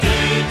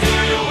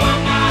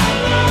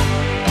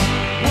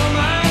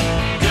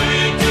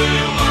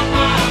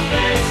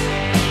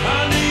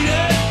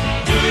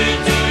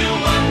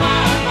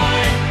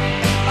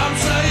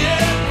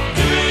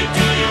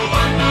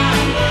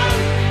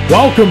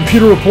Welcome,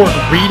 Pewter Report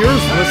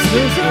readers,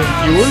 listeners, and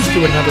viewers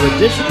to another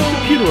edition of the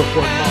Pewter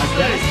Report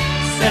podcast,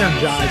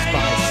 energized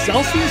by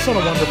Celsius on a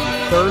wonderful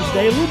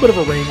Thursday, a little bit of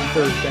a rainy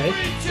Thursday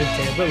in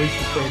Tampa, at least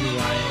it's rainy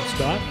where I am,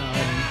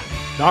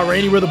 Scott. Not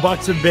rainy where the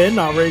Bucs have been,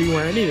 not rainy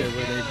where they've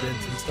been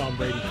since Tom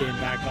Brady came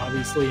back,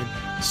 obviously,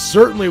 and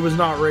certainly was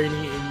not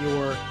rainy in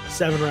your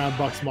 7-round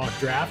Bucs mock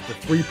draft, the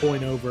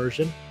 3.0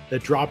 version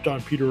that dropped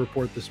on Pewter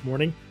Report this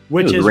morning,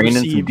 which has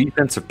received some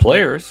defensive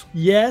players.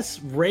 Yes,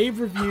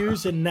 rave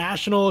reviews and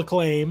national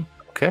acclaim.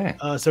 Okay,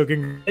 so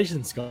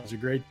congratulations, Scott. It's a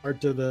great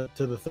start to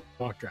the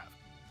mock draft.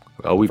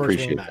 Well, we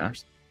appreciate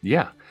that.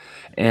 Yeah,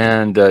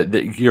 and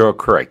you're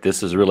correct.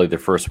 This is really the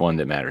first one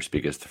that matters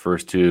because the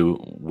first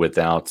two,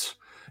 without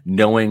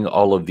knowing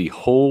all of the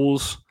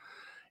holes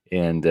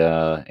and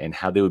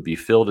how they would be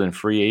filled in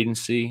free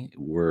agency,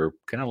 were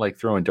kind of like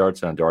throwing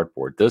darts on a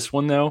dartboard. This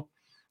one, though,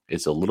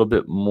 is a little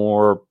bit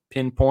more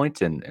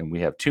pinpoint, and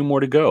we have 2 more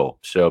to go.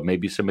 So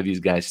maybe some of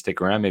these guys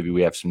stick around. Maybe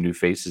we have some new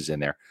faces in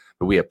there.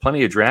 But we have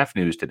plenty of draft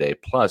news today,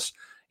 plus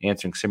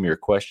answering some of your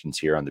questions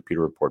here on the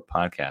Pewter Report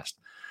podcast.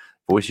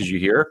 Voices you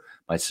hear,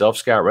 myself,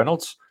 Scott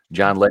Reynolds,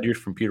 John Ledyard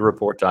from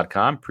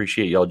PewterReport.com.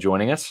 Appreciate y'all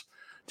joining us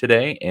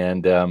today.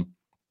 And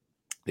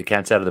the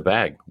cat's out of the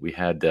bag. We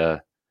had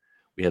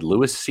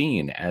Lewis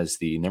Cine as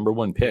the number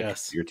 1 pick.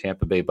 Yes. Your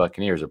Tampa Bay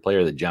Buccaneers, a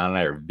player that John and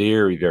I are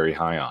very, very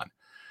high on.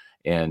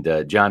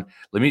 And John,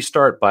 let me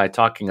start by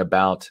talking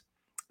about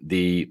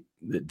the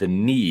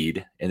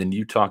need, and then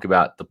you talk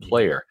about the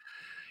player.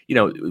 You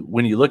know,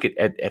 when you look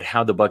at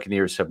how the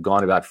Buccaneers have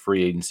gone about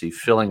free agency,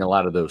 filling a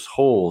lot of those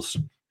holes,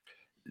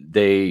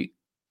 they're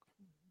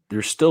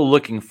still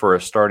looking for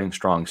a starting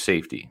strong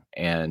safety.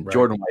 And right.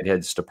 Jordan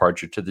Whitehead's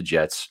departure to the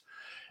Jets,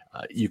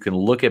 you can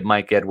look at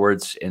Mike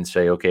Edwards and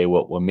say, okay,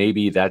 well,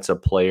 maybe that's a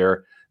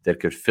player that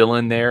could fill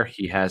in there.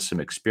 He has some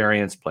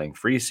experience playing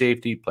free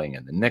safety, playing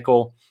in the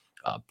nickel.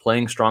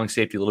 Playing strong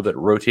safety a little bit,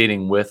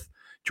 rotating with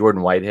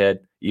Jordan Whitehead,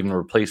 even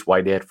replaced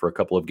Whitehead for a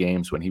couple of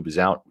games when he was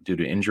out due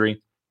to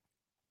injury.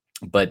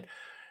 But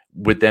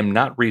with them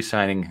not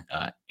re-signing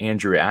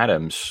Andrew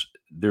Adams,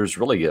 there's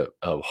really a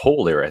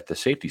hole there at the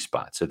safety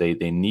spot. So they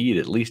need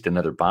at least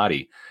another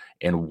body.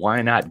 And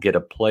why not get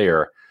a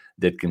player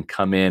that can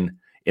come in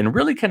and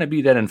really kind of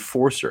be that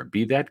enforcer,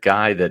 be that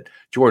guy that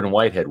Jordan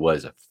Whitehead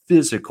was, a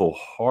physical,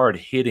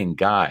 hard-hitting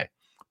guy.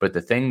 But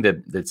the thing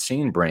that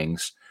Cine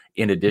brings,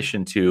 in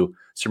addition to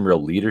some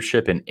real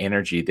leadership and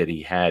energy that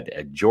he had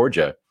at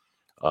Georgia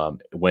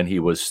when he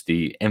was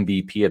the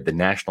MVP of the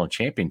national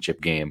championship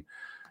game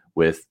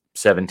with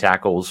 7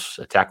 tackles,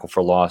 a tackle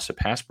for loss, a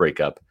pass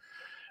breakup,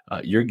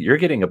 you're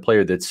getting a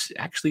player that's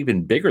actually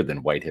even bigger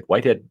than Whitehead.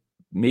 Whitehead,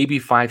 maybe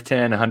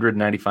 5'10",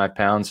 195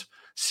 pounds,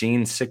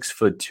 Cine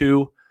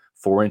 6'2",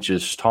 4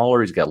 inches taller.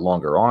 He's got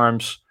longer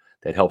arms.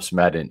 That helps him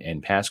out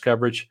in pass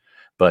coverage.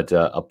 But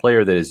a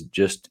player that is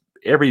just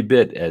every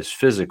bit as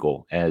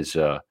physical as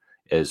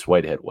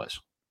Whitehead was.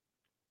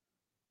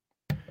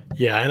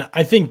 Yeah, and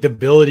I think the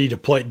ability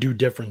to do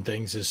different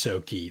things is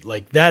so key.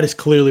 Like, that is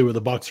clearly where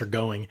the Bucs are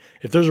going.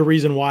 If there's a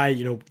reason why,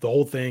 the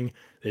whole thing,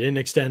 they didn't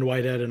extend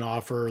Whitehead an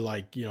offer,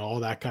 all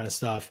that kind of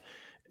stuff,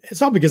 it's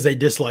not because they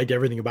disliked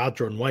everything about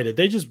Jordan Whitehead.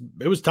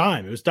 It was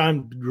time. It was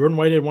time. Jordan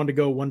Whitehead wanted to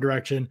go one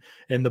direction,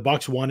 and the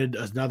Bucs wanted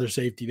another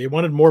safety. They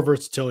wanted more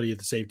versatility at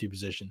the safety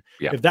position.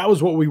 Yeah. If that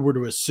was what we were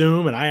to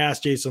assume, and I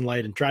asked Jason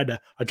Light and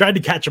I tried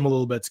to catch him a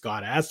little bit,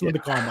 Scott. I asked him at the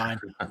combine.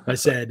 I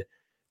said,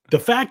 the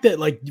fact that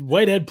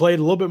Whitehead played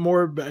a little bit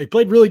more, he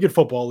played really good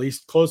football, at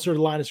least closer to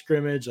the line of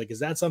scrimmage. Is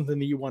that something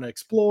that you want to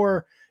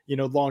explore,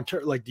 long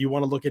term? Do you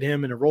want to look at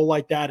him in a role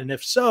like that? And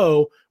if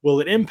so, will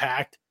it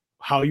impact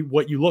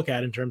what you look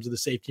at in terms of the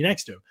safety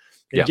next to him?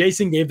 And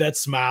Jason gave that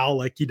smile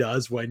like he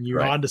does when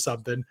you're onto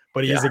something,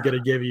 but he isn't going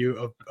to give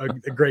you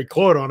a great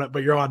quote on it,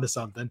 but you're onto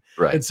something.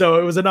 Right. And so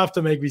it was enough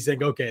to make me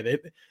think, okay,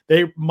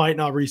 they might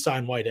not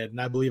re-sign Whitehead. And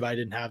I believe I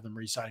didn't have them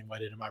re-signing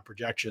Whitehead in my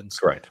projections.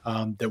 Right.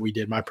 That we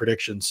did my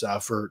predictions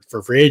for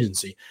free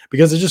agency,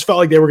 because it just felt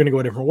like they were going to go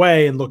a different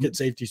way and look at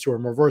safeties who are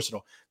more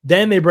versatile.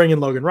 Then they bring in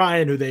Logan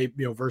Ryan, who they,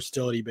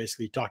 versatility,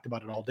 basically talked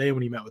about it all day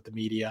when he met with the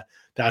media.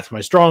 That's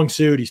my strong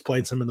suit. He's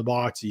played some in the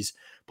box. He's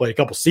played a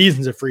couple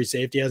seasons of free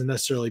safety. Hasn't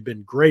necessarily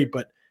been great,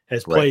 but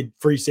has played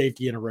free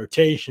safety in a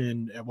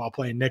rotation while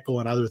playing nickel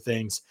and other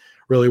things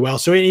really well.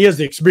 So he has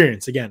the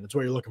experience. Again, that's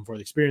what you're looking for,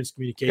 the experience,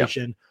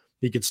 communication. Yep.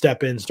 He could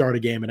step in, start a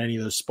game in any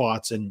of those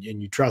spots, and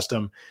you trust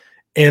him.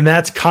 And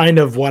that's kind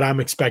of what I'm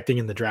expecting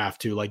in the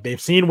draft too.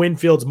 They've seen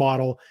Winfield's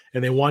model,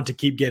 and they want to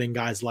keep getting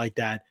guys like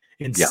that.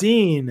 And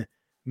Cine,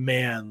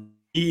 man,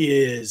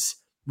 we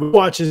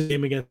watch his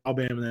game against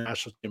Alabama in the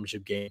national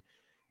championship game.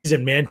 He's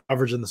in man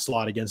coverage in the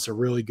slot against a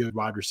really good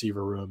wide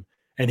receiver room,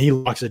 and he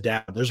locks it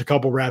down. There's a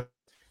couple reps.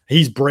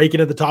 He's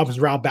breaking at the top of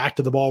his route back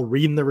to the ball,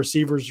 reading the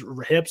receiver's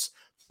hips,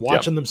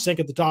 watching them sink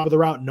at the top of the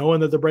route, knowing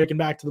that they're breaking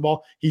back to the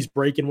ball. He's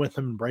breaking with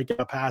them and breaking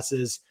up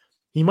passes.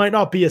 He might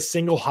not be a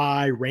single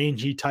high,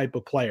 rangy type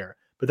of player,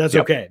 but that's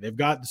okay. They've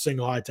got the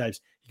single high types.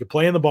 He can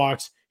play in the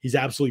box. He's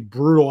absolutely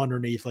brutal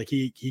underneath.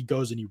 He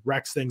goes and he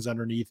wrecks things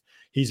underneath.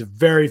 He's a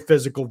very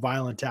physical,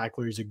 violent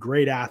tackler. He's a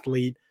great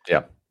athlete.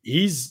 Yeah.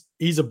 He's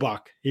He's a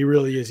buck. He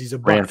really is. He's a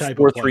Ran buck type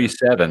of player.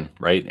 4.37,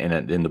 right?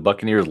 And the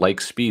Buccaneers like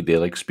speed. They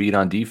like speed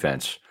on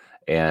defense,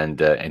 and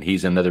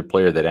he's another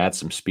player that adds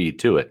some speed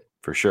to it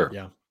for sure.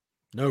 Yeah,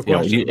 no You know,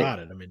 question about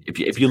it. I mean, if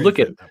it's a you great look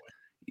at fit that way.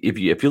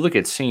 if you look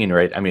at Scene,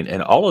 right? I mean,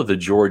 and all of the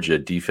Georgia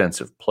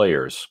defensive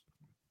players,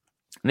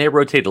 and they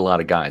rotate a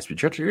lot of guys.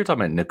 But you're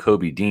talking about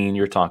Nakobe Dean,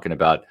 you're talking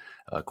about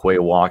Quay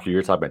Walker,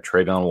 you're talking about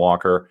Trayvon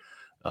Walker,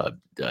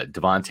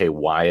 Devontae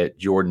Wyatt,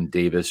 Jordan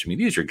Davis. I mean,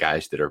 these are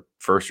guys that are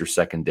first or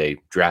second day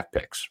draft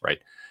picks, right?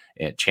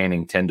 And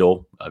Channing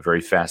Tindall, a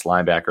very fast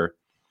linebacker.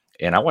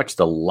 And I watched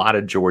a lot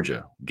of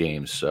Georgia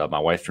games. My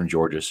wife's from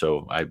Georgia,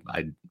 so I've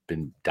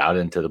been dialed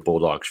into the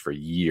Bulldogs for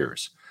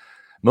years,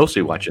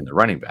 mostly watching the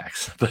running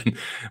backs.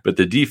 But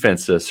the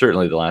defense,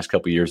 certainly the last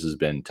couple of years, has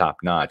been top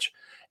notch.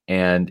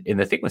 And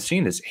the thing with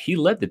Scene is he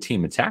led the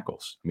team in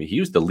tackles. I mean, he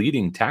was the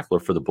leading tackler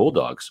for the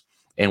Bulldogs.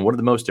 And one of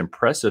the most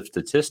impressive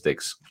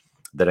statistics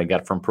that I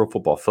got from Pro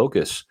Football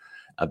Focus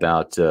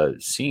about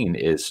Scene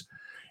is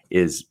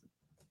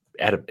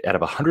out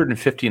of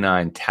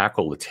 159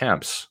 tackle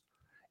attempts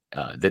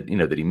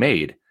that he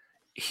made,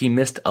 he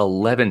missed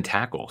 11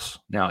 tackles.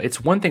 Now,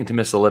 it's one thing to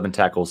miss 11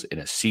 tackles in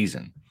a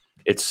season.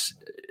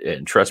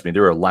 And trust me,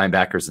 there are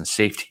linebackers and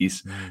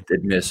safeties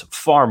that miss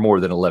far more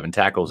than 11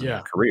 tackles in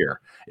their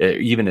career,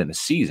 even in a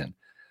season.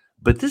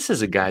 But this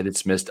is a guy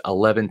that's missed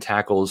 11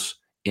 tackles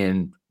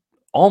in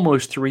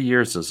almost 3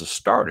 years as a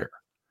starter.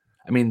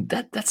 I mean,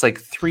 that's like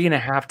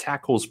 3.5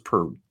 tackles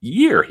per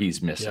year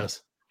he's missing.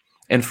 Yes.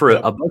 And for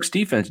a Bucs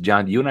defense,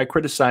 John, you and I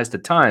criticized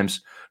at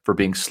times for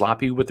being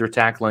sloppy with their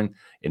tackling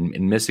and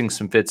missing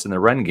some fits in the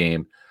run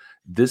game.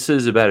 This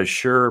is about as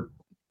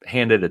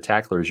sure-handed a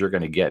tackler as you're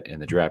going to get in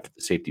the draft at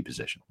the safety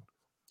position.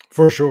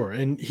 For sure.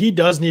 And he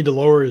does need to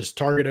lower his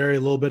target area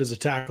a little bit as a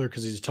tackler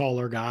because he's a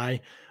taller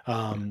guy.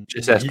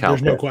 Just ask Kyle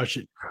there's no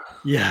question.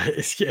 Yeah,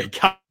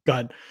 Kyle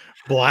got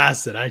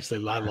blasted.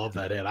 Actually, I love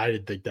that hit. I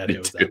didn't think that hit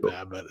was that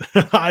bad,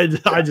 but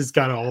I just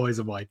kind of always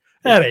am like,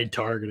 that ain't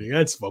targeting.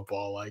 That's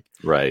football. Like,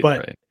 right. But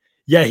right.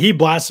 yeah, he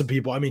blasted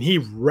people. I mean, he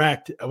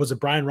wrecked. Was it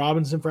Brian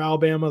Robinson for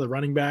Alabama, the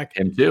running back?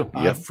 Him too.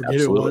 I forget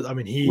who it was. I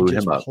mean, he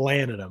just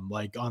planted him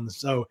like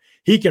so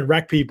he can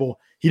wreck people.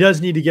 He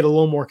does need to get a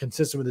little more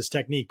consistent with his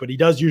technique, but he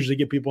does usually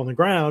get people on the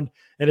ground.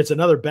 And it's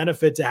another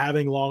benefit to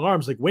having long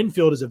arms. Like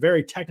Winfield is a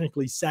very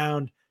technically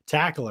sound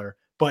tackler,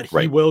 but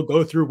he will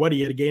go through what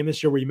he had a game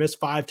this year where he missed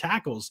 5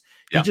 tackles.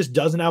 He just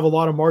doesn't have a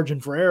lot of margin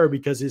for error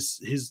because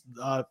his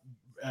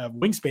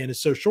wingspan is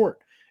so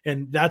short.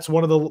 And that's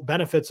one of the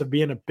benefits of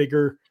being a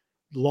bigger,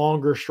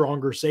 longer,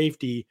 stronger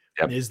safety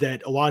is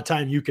that a lot of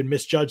time you can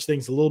misjudge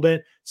things a little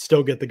bit,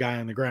 still get the guy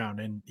on the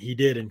ground. And he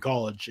did in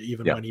college,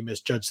 even when he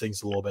misjudged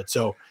things a little bit.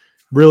 So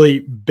really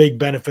big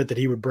benefit that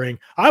he would bring.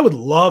 I would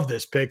love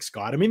this pick,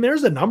 Scott. I mean,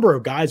 there's a number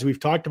of guys we've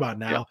talked about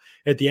now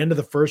at the end of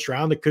the first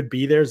round that could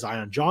be there.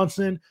 Zion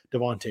Johnson,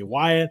 Devontae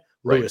Wyatt,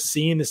 Lewis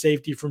Cine, the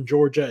safety from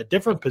Georgia, at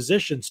different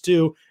positions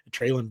too.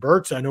 Traylon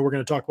Burks. I know we're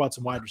going to talk about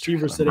some wide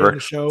receivers today on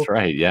the show. That's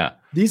right. Yeah.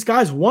 These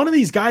guys, one of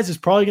these guys is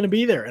probably going to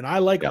be there. And I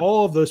like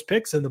all of those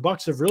picks. And the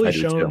Bucs have really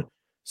shown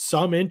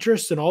some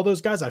interest in all those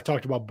guys. I've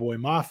talked about Boy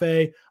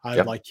Mafe. I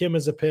like him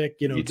as a pick.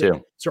 These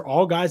are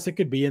all guys that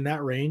could be in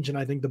that range. And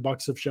I think the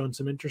Bucs have shown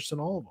some interest in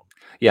all of them.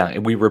 Yeah,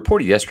 and we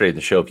reported yesterday in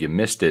the show. If you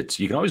missed it,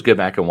 you can always go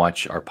back and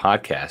watch our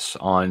podcasts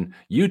on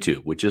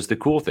YouTube, which is the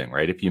cool thing,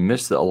 right? If you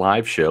missed the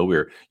live show,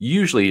 we're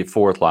usually at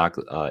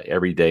 4:00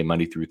 every day,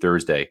 Monday through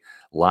Thursday,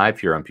 live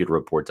here on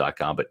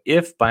PewterReport.com. But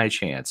if by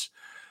chance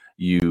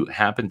you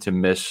happen to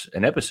miss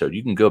an episode,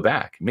 you can go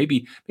back.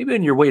 Maybe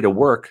on your way to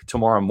work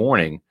tomorrow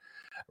morning,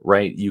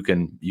 right? You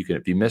can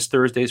if you miss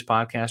Thursday's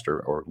podcast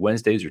or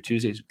Wednesdays or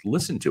Tuesdays,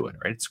 listen to it,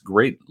 right? It's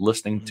great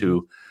listening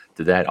to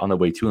that on the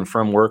way to and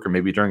from work or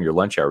maybe during your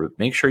lunch hour. But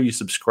make sure you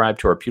subscribe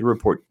to our Pewter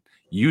Report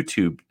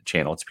YouTube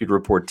channel. It's Pewter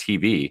Report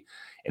TV,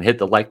 and hit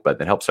the like button.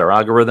 That helps our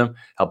algorithm,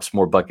 helps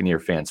more Buccaneer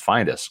fans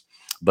find us.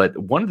 But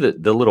one of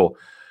the little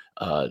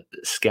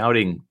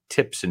scouting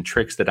tips and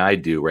tricks that I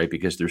do, right?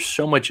 Because there's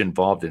so much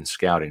involved in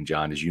scouting,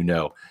 John, as you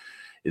know.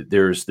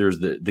 There's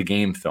the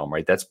game film,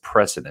 right? That's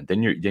precedent.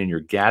 Then you're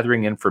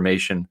gathering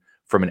information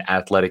from an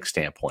athletic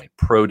standpoint,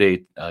 pro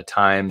day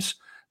times,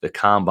 the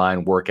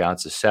combine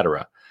workouts,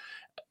 etc.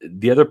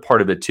 The other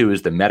part of it too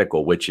is the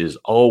medical, which is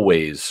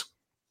always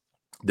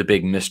the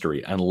big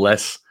mystery,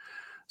 unless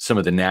some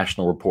of the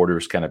national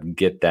reporters kind of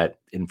get that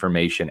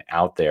information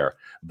out there.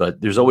 But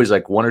there's always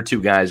like 1 or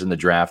 2 guys in the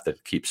draft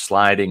that keep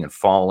sliding and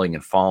falling,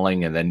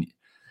 and then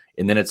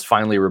it's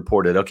finally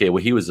reported, okay,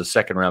 well, he was a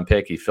second round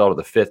pick. He fell to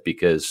the 5th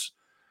because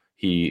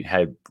he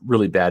had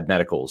really bad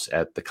medicals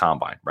at the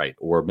combine, right?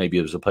 Or maybe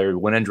it was a player who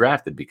went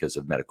undrafted because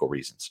of medical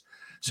reasons.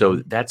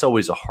 So that's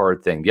always a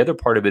hard thing. The other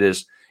part of it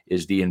is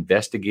the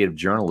investigative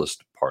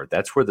journalist part.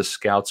 That's where the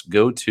scouts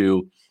go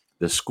to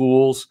the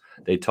schools.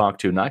 They talk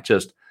to not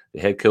just the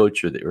head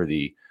coach or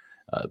the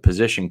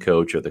position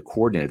coach or the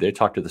coordinator. They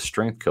talk to the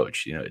strength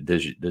coach.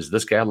 Does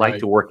this guy like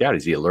to work out?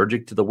 Is he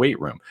allergic to the weight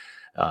room?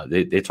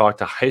 They talk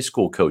to high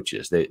school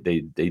coaches.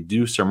 They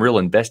do some real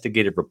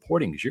investigative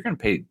reporting because you're going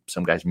to pay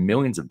some guys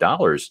millions of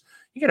dollars.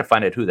 You got to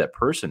find out who that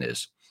person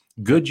is.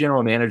 Good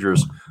general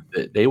managers,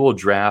 they will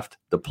draft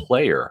the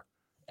player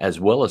as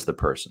well as the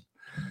person.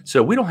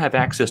 So we don't have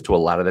access to a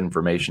lot of that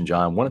information,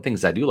 John. One of the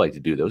things I do like to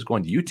do, though, is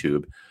going to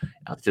YouTube.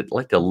 I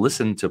like to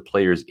listen to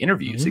players'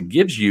 interviews. It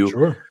gives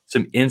you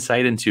some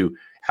insight into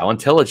how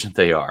intelligent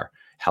they are,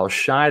 how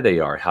shy they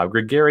are, how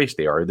gregarious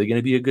they are. Are they going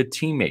to be a good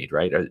teammate,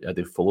 right? Are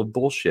they full of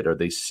bullshit? Are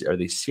they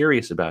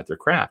serious about their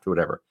craft or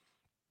whatever?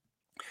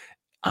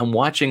 I'm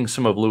watching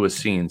some of Lewis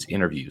Cine's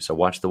interviews. I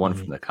watched the one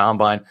from the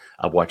Combine.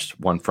 I've watched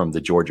one from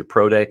the Georgia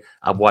Pro Day.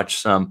 I've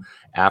watched some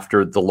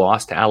after the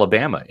loss to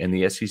Alabama in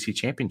the SEC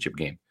championship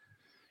game.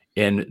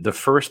 And the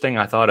first thing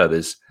I thought of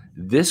is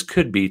this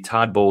could be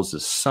Todd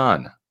Bowles'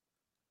 son.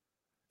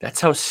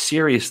 That's how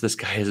serious this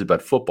guy is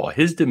about football.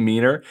 His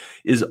demeanor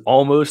is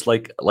almost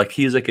like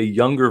he's like a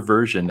younger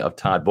version of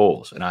Todd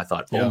Bowles. And I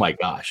thought, oh my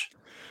gosh,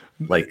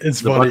 like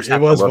it's funny. It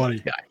was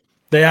funny.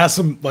 They asked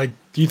him, like,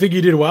 do you think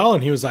you did well?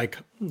 And he was like,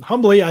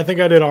 humbly, I think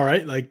I did all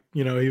right. Like,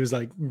 you know, he was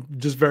like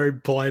just very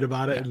polite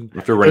about it. And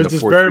it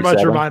just very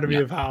much reminded me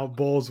of how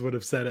Bowles would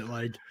have said it.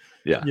 Like,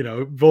 you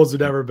know, Bowles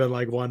would never been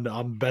like,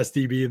 I'm best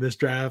DB in this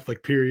draft,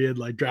 like, period,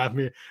 like, draft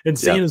me. And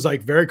Cine is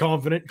like very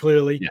confident,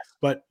 clearly,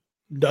 but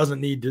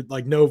doesn't need to,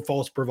 like, no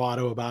false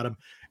bravado about him.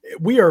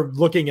 We are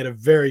looking at a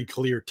very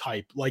clear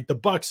type. Like the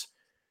Bucs,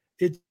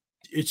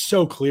 it's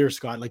so clear,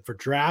 Scott. Like for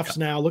drafts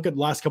now, look at the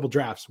last couple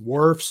drafts.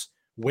 Wirfs,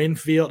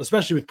 Winfield,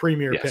 especially with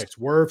premier picks.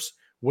 Wirfs,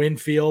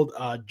 Winfield,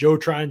 Joe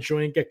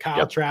Tryon-Shoyinka,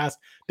 Kyle Trask.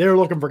 They're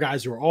looking for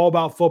guys who are all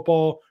about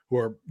football, who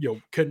are,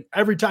 you know,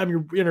 every time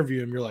you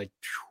interview him, you're like,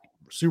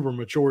 super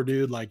mature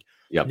dude, like,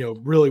 you know,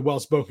 really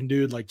well-spoken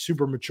dude, like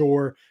super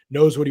mature,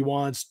 knows what he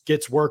wants,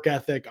 gets work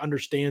ethic,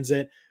 understands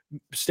it,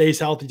 stays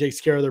healthy, takes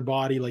care of their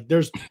body. Like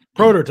there's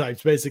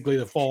prototypes basically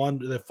that fall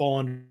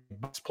under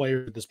Bucs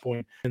players at this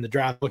point in the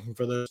draft, looking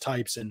for those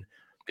types. And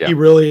he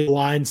really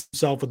aligns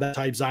himself with that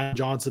type. Zion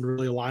Johnson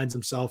really aligns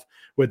himself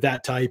with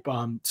that type.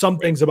 Some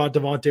things about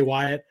Devonte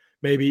Wyatt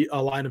maybe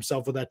align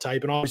himself with that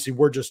type. And obviously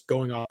we're just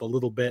going off a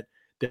little bit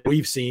that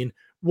we've seen.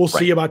 We'll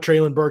see about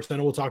Treylon Burks.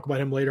 Then we'll talk about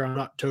him later. I'm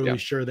not totally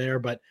sure there,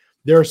 but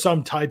there are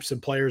some types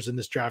and players in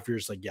this draft. You're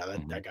just like,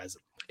 that guy's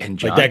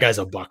John, like that guy's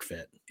a Buck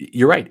fit.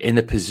 You're right. In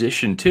the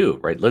position too,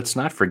 right? Let's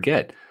not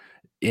forget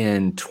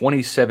in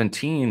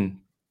 2017,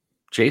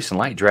 Jason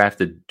Light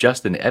drafted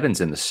Justin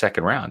Evans in the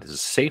second round as a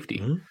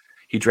safety.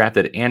 He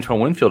drafted Antoine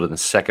Winfield in the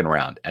second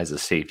round as a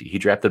safety. He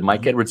drafted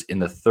Mike Edwards in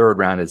the third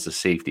round as a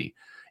safety.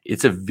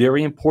 It's a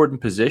very important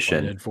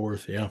position. Whitehead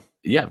fourth,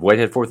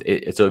 Whitehead fourth.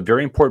 It's a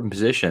very important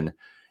position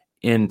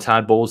in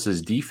Todd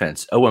Bowles'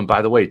 defense. Oh, and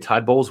by the way,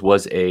 Todd Bowles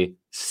was a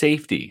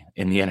safety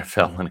in the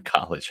NFL in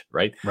college,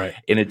 right? Right.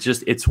 And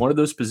it's one of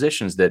those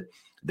positions that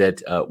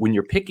when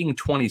you're picking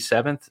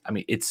 27th, I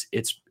mean, it's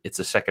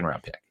a second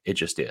round pick. It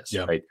just is,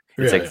 right?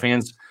 It's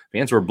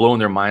fans were blowing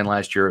their mind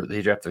last year.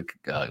 They drafted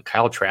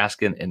Kyle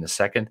Trask in the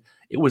second.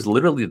 It was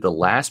literally the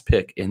last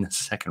pick in the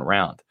second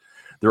round.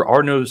 There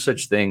are no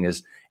such thing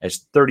as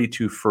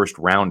 32 first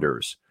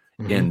rounders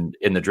in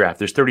the draft.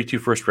 There's 32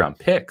 first round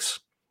picks.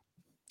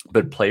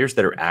 But players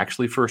that are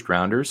actually first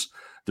rounders,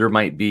 there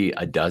might be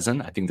a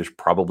dozen. I think there's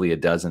probably a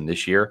dozen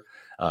this year.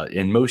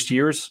 In most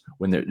years,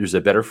 when there's a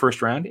better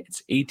first round,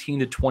 it's 18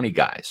 to 20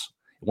 guys.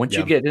 Once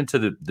you get into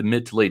the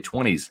mid to late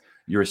 20s,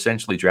 you're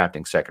essentially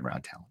drafting second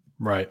round talent.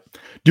 Right.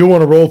 Do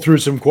want to roll through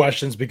some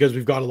questions because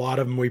we've got a lot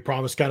of them. We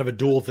promised kind of a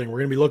dual thing. We're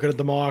going to be looking at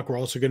the mock. We're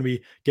also going to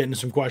be getting to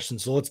some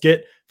questions. So let's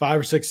get 5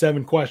 or 6,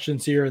 7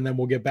 questions here, and then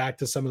we'll get back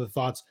to some of the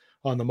thoughts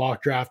on the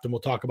mock draft, and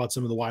we'll talk about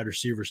some of the wide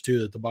receivers too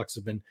that the Bucs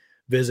have been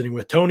visiting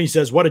with. Tony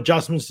says, what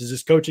adjustments does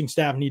this coaching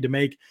staff need to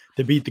make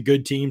to beat the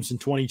good teams in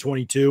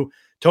 2022?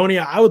 Tony,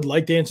 I would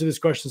like to answer this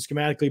question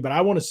schematically, but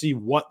I want to see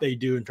what they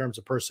do in terms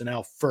of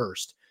personnel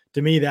first.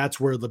 To me, that's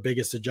where the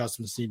biggest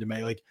adjustments need to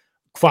make. Like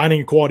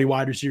finding a quality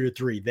wide receiver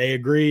 3. They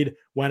agreed,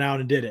 went out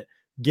and did it.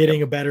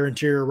 Getting a better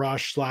interior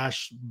rush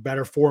 /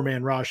 better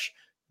 4-man rush,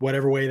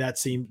 whatever way that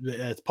seems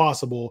that's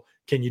possible.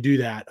 Can you do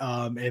that?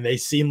 And they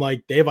seem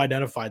like they've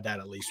identified that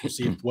at least. We'll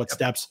see what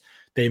steps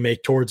they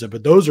make towards it.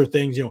 But those are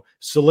things, you know,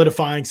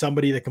 solidifying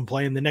somebody that can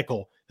play in the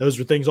nickel. Those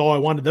are things all I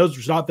wanted. Those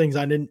were not things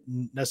I didn't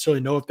necessarily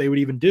know if they would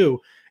even do.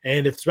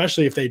 And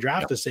especially if they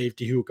draft a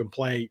safety who can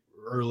play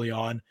early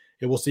on,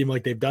 it will seem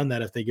like they've done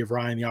that if they give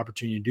Ryan the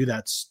opportunity to do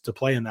that, to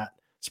play in that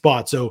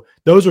spot. So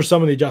those are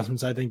some of the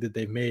adjustments I think that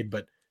they've made,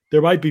 but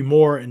there might be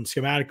more, and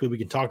schematically we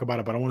can talk about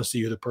it, but I want to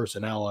see who the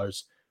personnel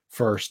is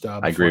first. I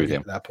agree with you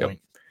at that point.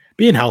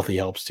 Being healthy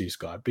helps too,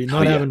 Scott.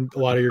 Not having a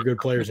lot of your good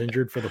players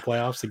injured for the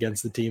playoffs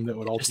against the team that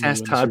would ultimately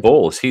just ask Todd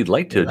Bowles. He'd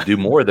like to do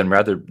more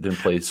rather than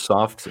play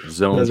soft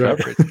zone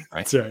coverage. Right.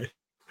 That's right.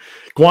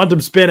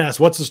 Quantum Spin asks,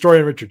 what's the story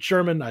on Richard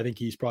Sherman? I think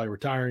he's probably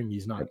retiring.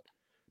 He's not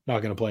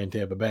going to play in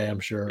Tampa Bay, I'm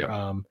sure.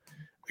 Yep.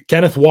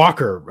 Kenneth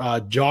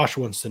Walker, Josh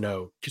wants to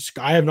know.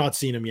 I have not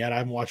seen him yet. I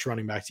haven't watched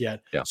running backs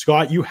yet. Yep.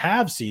 Scott, you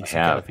have seen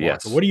Kenneth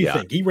Walker. What do you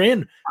think? He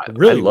ran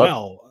really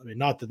well. I mean,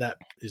 not that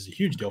is a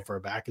huge deal for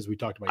a back, as we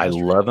talked about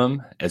yesterday. I love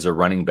him as a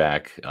running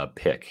back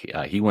pick.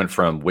 He went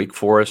from Wake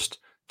Forest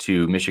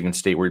to Michigan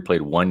State, where he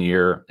played 1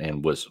 year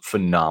and was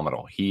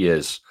phenomenal. He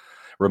is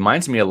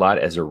reminds me a lot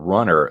as a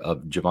runner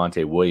of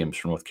Javonte Williams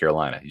from North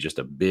Carolina. He's just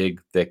a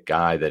big, thick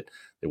guy that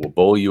will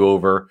bowl you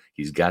over.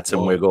 He's got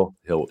some wiggle.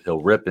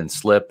 He'll rip and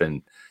slip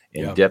and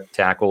dip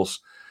tackles.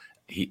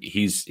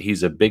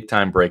 He's a big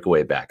time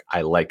breakaway back.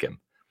 I like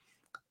him.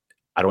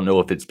 I don't know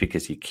if it's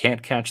because he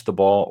can't catch the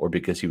ball or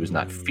because he was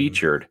not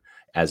featured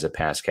as a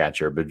pass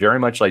catcher, but very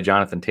much like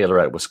Jonathan Taylor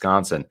at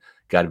Wisconsin,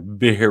 got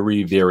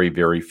very, very,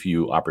 very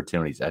few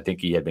opportunities. I think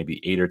he had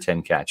maybe 8 or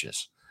 10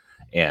 catches.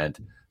 And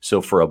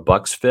so for a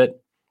Bucs fit,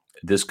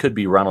 this could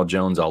be Ronald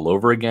Jones all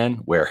over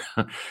again, where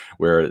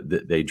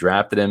they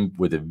drafted him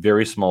with a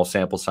very small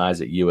sample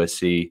size at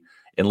USC.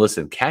 And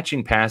listen,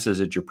 catching passes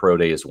at your pro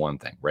day is one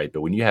thing, right?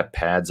 But when you have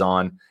pads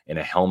on and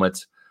a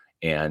helmet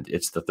and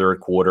it's the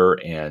third quarter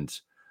and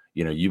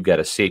you've got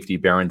a safety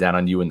bearing down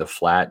on you in the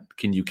flat,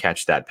 can you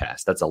catch that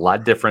pass? That's a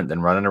lot different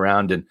than running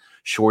around in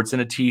shorts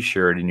and a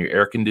t-shirt in your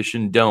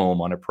air-conditioned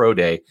dome on a pro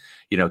day,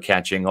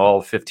 catching all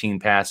 15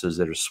 passes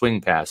that are swing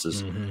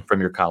passes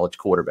from your college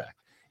quarterback.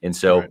 And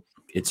so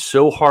it's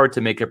so hard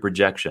to make a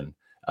projection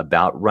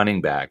about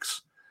running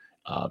backs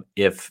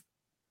if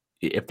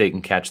they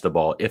can catch the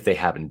ball, if they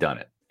haven't done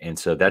it. And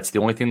so that's the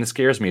only thing that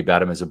scares me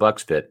about him as a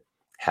Bucs fit.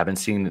 Haven't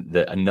seen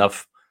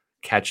enough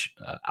catch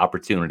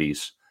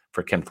opportunities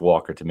for Kenneth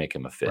Walker to make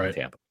him a fit in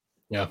Tampa.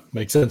 Yeah,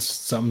 makes sense.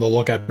 Something to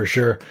look at for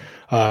sure.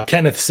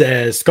 Kenneth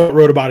says, Scott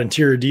wrote about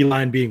interior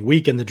D-line being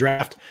weak in the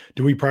draft.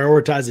 Do we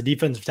prioritize a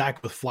defensive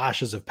tackle with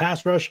flashes of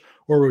pass rush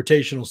or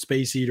rotational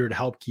space eater to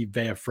help keep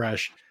Vea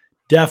fresh?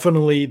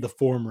 Definitely the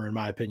former, in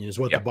my opinion, is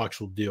what the Bucs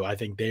will do. I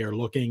think they are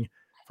looking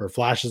for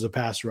flashes of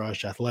pass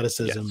rush,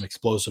 athleticism,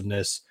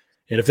 explosiveness.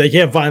 And if they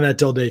can't find that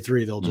till day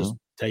 3, they'll just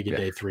take it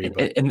day 3.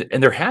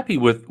 And they're happy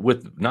with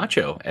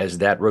Nacho as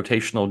that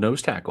rotational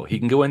nose tackle. He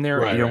can go in there,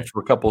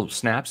 for a couple of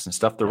snaps and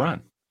stuff to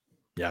run.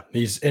 Yeah,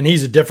 he's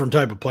a different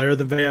type of player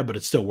than Vea, but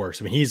it still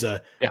works. I mean, he's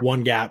a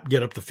one gap,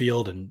 get up the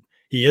field, and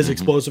he is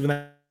explosive,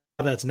 and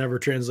that's never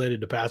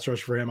translated to pass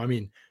rush for him. I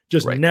mean,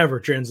 just never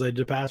translated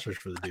to pass rush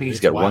for the dude. I think he's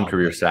got one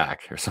career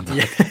sack or something.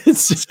 Yeah,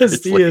 it's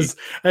just he is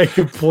a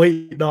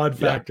complete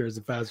non-factor as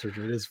a pass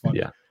rusher. It is funny.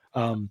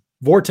 Yeah.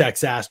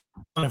 Vortex asked,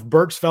 if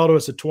Burks fell to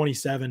us at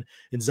 27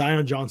 and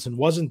Zion Johnson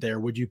wasn't there,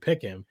 would you pick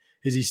him?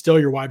 Is he still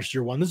your wide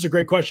receiver 1? This is a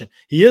great question.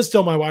 He is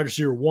still my wide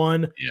receiver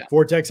 1. Yeah.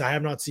 Vortex, I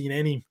have not seen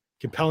any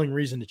compelling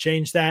reason to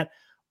change that.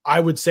 I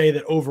would say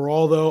that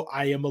overall, though,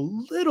 I am a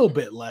little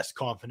bit less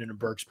confident in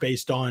Burks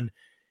based on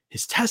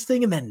his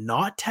testing and then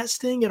not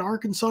testing at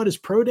Arkansas at his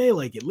pro day.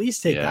 Like, at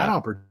least take that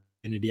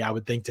opportunity, I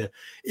would think.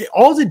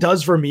 All it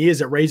does for me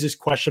is it raises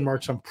question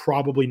marks I'm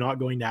probably not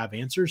going to have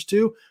answers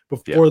to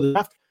before the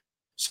draft.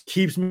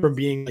 Keeps me from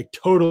being like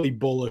totally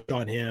bullish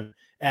on him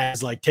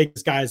as like take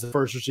this guy as the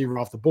first receiver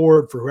off the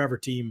board for whoever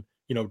team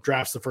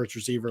drafts the first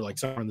receiver, like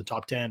somewhere in the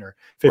top 10 or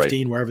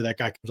 15, wherever that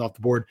guy comes off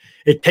the board.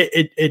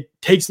 It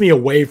takes me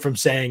away from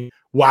saying,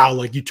 wow,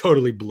 like you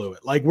totally blew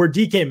it. Like where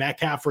DK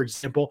Metcalf, for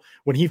example,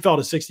 when he fell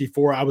to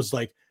 64, I was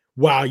like,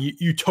 wow,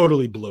 you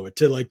totally blew it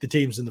to like the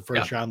teams in the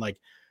first round. Like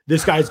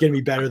this guy's going to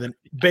be better than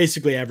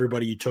basically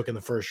everybody you took in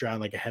the first round,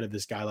 like ahead of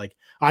this guy. Like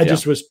I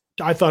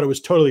thought it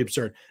was totally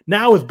absurd.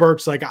 Now with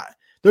Burks, like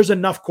there's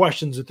enough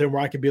questions with him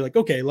where I could be like,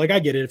 okay, like I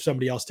get it if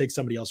somebody else takes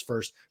somebody else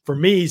first. For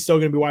me, he's still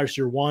going to be wide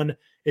receiver 1.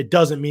 It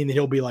doesn't mean that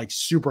he'll be like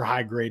super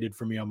high graded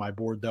for me on my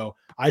board, though.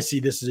 I see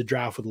this as a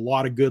draft with a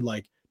lot of good,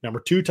 like number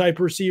 2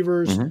 type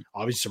receivers,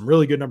 obviously some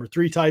really good number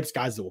 3 types,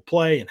 guys that will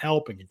play and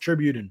help and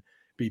contribute and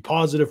be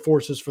positive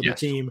forces for the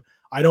team.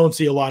 I don't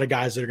see a lot of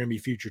guys that are going to be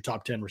future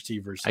top 10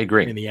 receivers in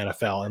the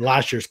NFL. And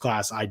last year's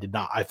class, I did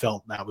not. I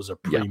felt that was a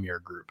premier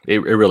group. It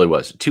really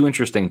was. 2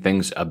 interesting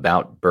things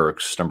about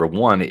Burks. Number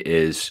 1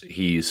 is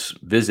he's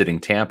visiting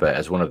Tampa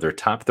as one of their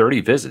top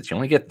 30 visits. You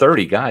only get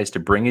 30 guys to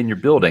bring in your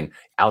building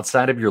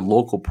outside of your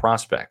local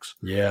prospects.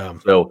 Yeah.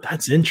 So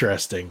that's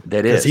interesting.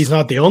 That is. He's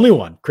not the only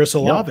one. Chris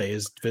Olave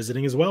is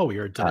visiting as well, we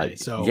heard today.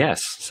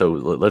 Yes. So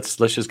let's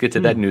just get to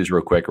that news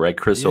real quick, right?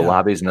 Chris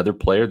Olave is another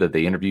player that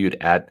they interviewed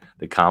at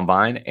the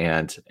Combine,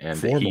 and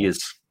he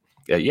is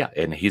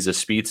and he's a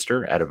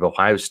speedster out of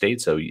Ohio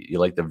State, so you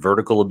like the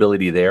vertical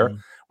ability there.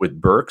 With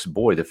Burks,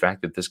 boy, the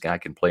fact that this guy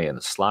can play in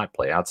the slot,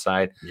 play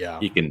outside,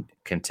 he can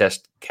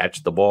contest,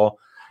 catch the ball,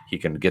 he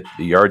can get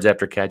the yards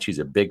after catch. He's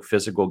a big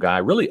physical guy,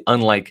 really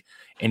unlike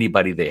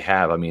anybody they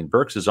have. I mean,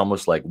 Burks is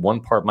almost like one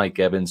part Mike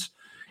Evans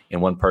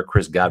and one part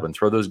Chris Godwin.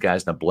 Throw those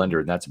guys in a blender,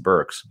 and that's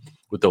Burks.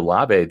 With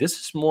Olave, this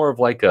is more of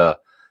like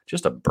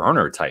just a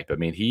burner type. I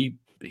mean, he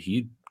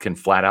can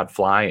flat out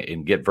fly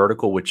and get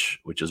vertical, which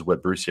is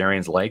what Bruce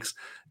Arians likes.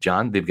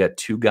 John, they've got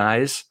 2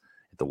 guys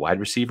at the wide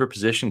receiver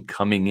position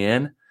coming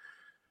in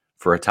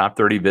for a top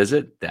 30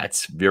 visit.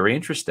 That's very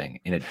interesting.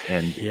 And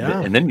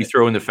then you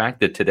throw in the fact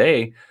that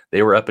today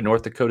they were up in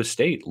North Dakota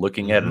State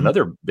looking at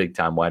another big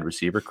time wide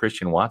receiver,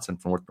 Christian Watson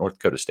from North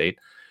Dakota State,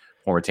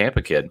 former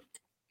Tampa kid.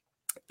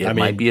 It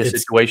might be a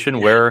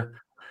situation where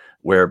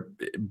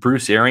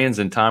Bruce Arians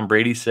and Tom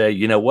Brady say,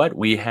 you know what,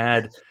 we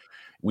had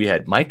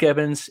Mike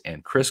Evans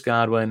and Chris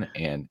Godwin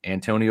and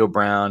Antonio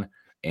Brown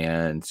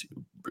and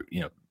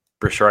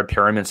Brashard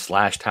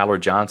Perriman / Tyler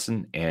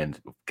Johnson,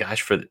 and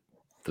gosh, for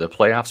for the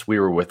playoffs, we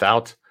were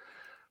without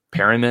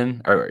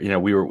Perryman, or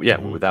we were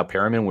without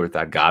Perryman,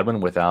 without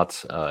Godwin,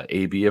 without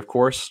AB, of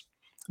course.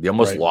 They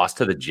almost lost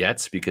to the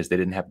Jets because they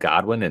didn't have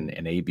Godwin,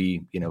 and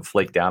AB,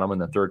 flaked down them in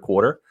the third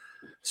quarter.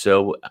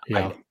 So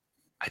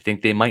I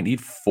think they might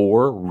need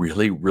 4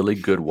 really, really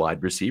good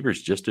wide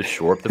receivers just to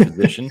shore up the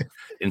position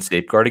and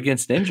safeguard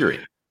against injury.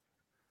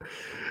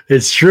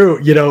 It's true.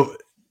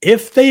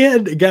 If they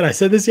had, again, I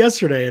said this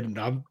yesterday, and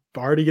I'm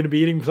already going to be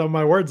eating some of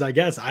my words, I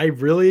guess. I'm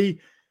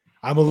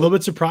a little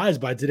bit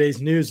surprised by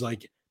today's news.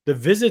 Like, the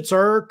visits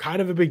are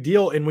kind of a big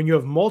deal. And when you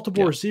have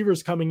multiple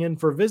receivers coming in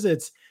for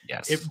visits,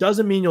 it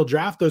doesn't mean you'll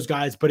draft those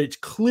guys, but it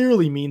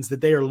clearly means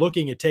that they are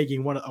looking at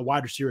taking a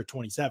wide receiver at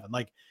 27.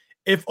 Like,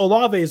 if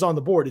Olave is on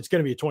the board, it's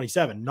going to be at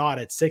 27, not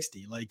at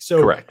 60. Like,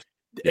 so correct.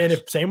 And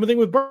if same thing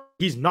with Burke,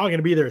 he's not going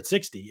to be there at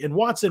 60. And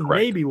Watson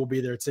maybe will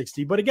be there at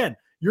 60. But again,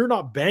 you're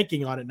not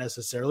banking on it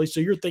necessarily. So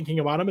you're thinking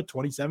about him at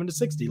 27 to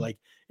 60, like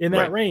in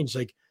that range.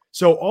 Like,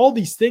 so all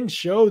these things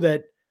show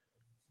that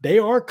they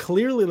are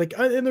clearly like,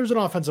 and there's an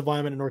offensive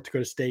lineman in North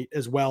Dakota State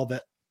as well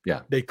that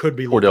they could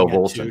be Cordell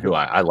Volson, who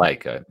I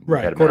like.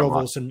 Cordell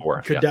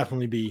Volson could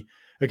definitely be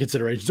a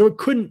consideration. So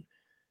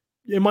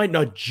it might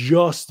not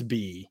just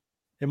be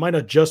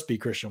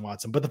Christian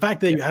Watson, but the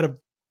fact that you had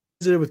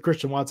visited with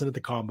Christian Watson at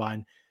the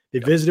combine, they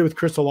visited with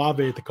Chris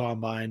Olave at the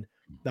combine.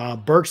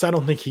 Burks, I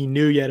don't think he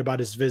knew yet about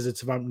his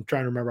visits. If I'm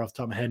trying to remember off the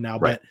top of my head now,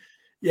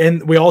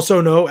 and we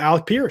also know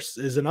Alec Pierce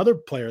is another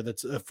player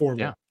that's a former.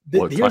 Yeah,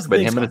 we'll talk about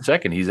him in a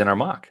second. He's in our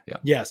mock. Yeah.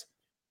 Yes,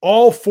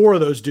 all 4 of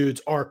those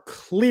dudes are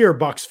clear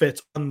Bucs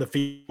fits on the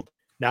field.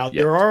 Now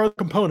there are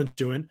components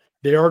to it.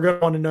 They are going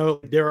to want to know.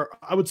 There are,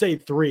 I would say,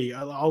 3.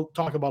 I'll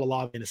talk about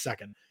Olave in a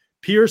second.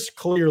 Pierce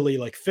clearly,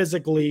 like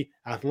physically,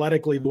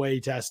 athletically, the way he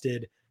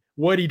tested,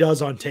 what he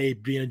does on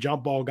tape, being a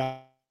jump ball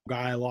guy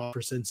a lot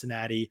for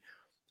Cincinnati.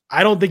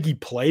 I don't think he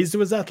plays to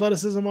his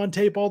athleticism on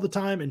tape all the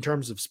time in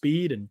terms of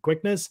speed and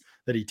quickness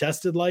that he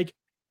tested like.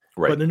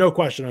 But there's no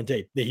question on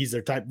tape that he's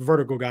their type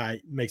vertical guy,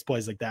 makes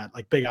plays like that,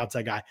 like big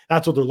outside guy.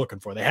 That's what they're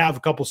looking for. They have a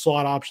couple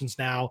slot options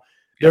now.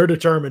 They're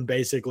determined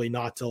basically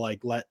not to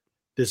like let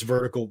this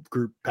vertical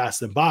group pass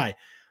them by.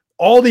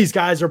 All these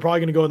guys are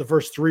probably going to go in the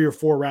first 3 or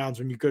 4 rounds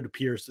when you go to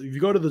Pierce. If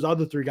you go to those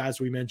other 3 guys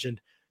we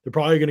mentioned, they're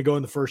probably going to go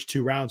in the first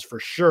 2 rounds for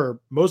sure.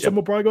 Most of them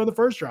will probably go in the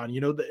first round.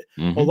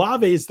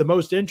 Olave is the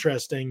most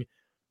interesting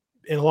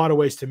in a lot of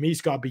ways to me,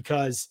 Scott,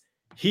 because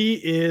he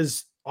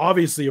is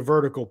obviously a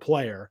vertical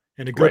player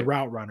and a good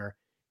route runner.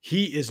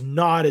 He is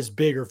not as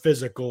big or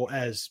physical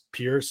as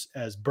Pierce,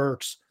 as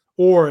Burks,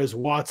 or as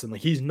Watson.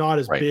 Like, he's not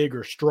as big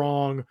or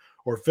strong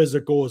or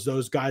physical as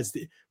those guys.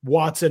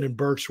 Watson and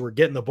Burks were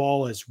getting the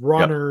ball as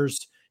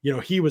runners.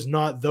 He was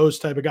not those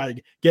type of guys.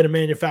 Get a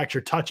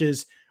manufactured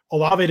touches.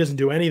 Olave doesn't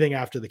do anything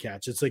after the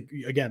catch. It's like,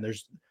 again,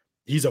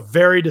 he's a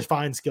very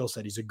defined skill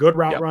set. He's a good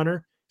route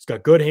runner. He's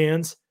got good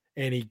hands,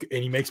 and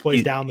he makes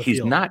plays down the field.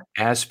 He's not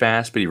as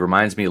fast, but he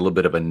reminds me a little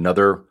bit of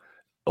another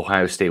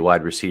Ohio State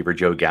wide receiver,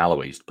 Joe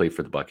Galloway. He used to play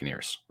for the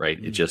Buccaneers, right?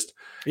 It just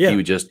he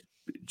would just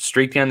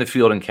straight down the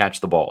field and catch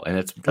the ball, and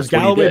that's was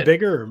Galloway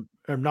bigger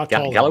or not?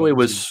 Galloway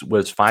was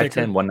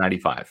 5'10",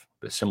 195,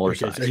 a similar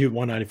size. So he was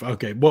 195.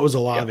 Okay, what was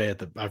Olave at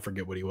the? I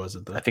forget what he was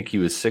at the. I think he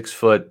was 6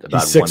 foot,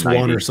 about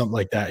 6'1" or something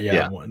like that.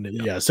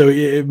 Yeah. So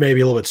it may be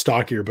a little bit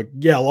stockier, but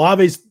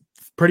Olave's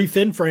pretty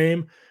thin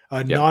frame,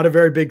 not a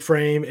very big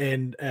frame,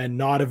 and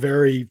not a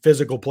very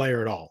physical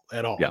player at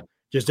all. Yeah.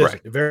 Just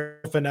a very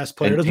finesse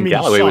player. And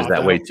Galloway was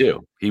that way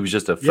too. He was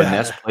just a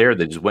finesse player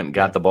that just went and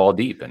got the ball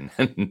deep and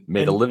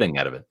made a living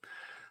out of it.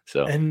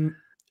 So, and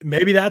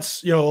maybe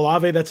that's,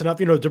 Olave, that's enough,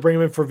 to bring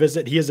him in for a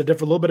visit. He is a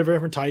little bit of a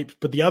different type,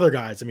 but the other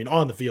guys,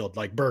 on the field,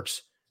 like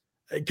Burks,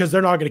 because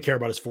they're not going to care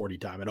about his 40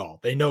 time at all.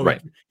 They know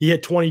he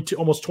hit 22,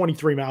 almost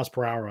 23 miles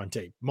per hour on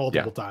tape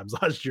multiple times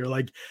last year.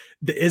 Like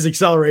his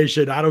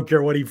acceleration, I don't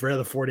care what he ran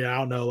the 40. I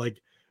don't know. Like,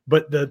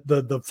 but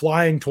the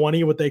flying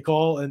 20, what they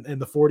call,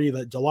 and the 40,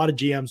 that a lot of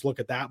GMs look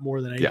at that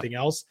more than anything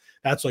else.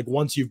 That's like,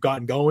 once you've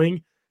gotten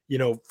going,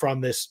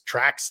 from this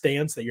track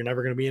stance that you're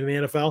never going to be in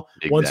the NFL.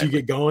 Exactly. Once you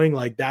get going,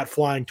 like that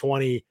flying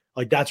 20,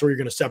 like that's where you're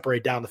going to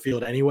separate down the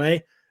field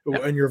anyway.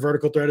 And your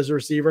vertical threat as a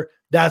receiver,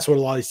 that's what a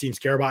lot of these teams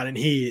care about. And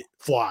he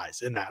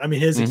flies in that.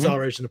 His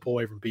acceleration to pull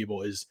away from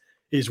people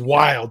is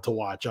wild to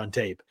watch on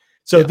tape.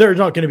 So there's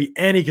not going to be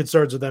any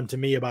concerns with them to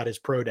me about his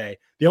pro day.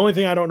 The only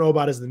thing I don't know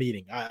about is the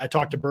meeting. I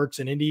talked to Burks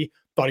in Indy,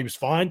 thought he was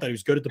fine, thought he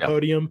was good at the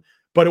podium,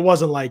 but it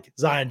wasn't like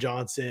Zion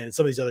Johnson and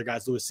some of these other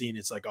guys, Lewis Cine.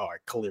 It's like, all right,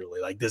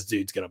 clearly, like this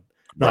dude's going to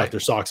knock their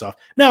socks off.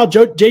 Now,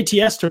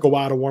 JTS took a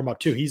while to warm up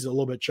too. He's a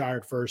little bit shy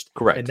at first.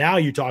 Correct. And now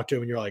you talk to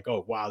him and you're like,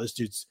 oh, wow, this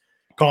dude's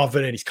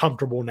confident. He's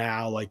comfortable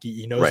now. Like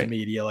he knows the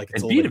media. Like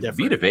it's a little bit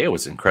different. Vita Vea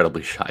was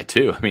incredibly shy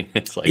too.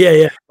 It's like,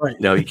 right.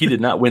 He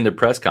did not win the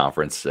press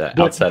conference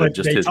outside of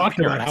just his talked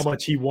appearance. About how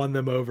much he won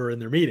them over in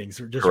their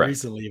meetings just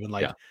recently, even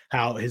like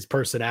how his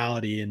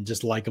personality and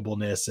just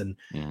likableness.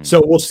 And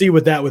so we'll see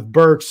with that with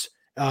Burks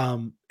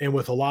and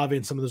with Olave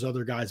and some of those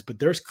other guys, but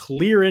there's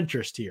clear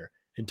interest here.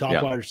 in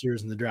top wide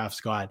receivers in the draft,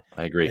 Scott.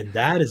 I agree. And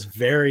that is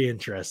very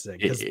interesting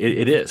because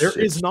it is. There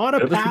is not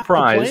a path to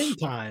playing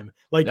time.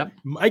 Like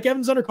Mike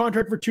Evans under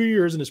contract for 2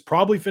 years and is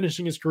probably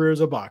finishing his career as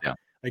a Buck. Yeah.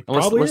 Like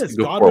unless, probably unless is.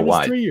 Godwin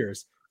is 3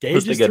 years.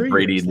 Gage is 3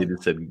 Brady years. And they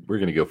just said, we're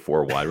going to go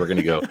 4 wide. We're going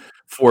to go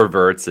 4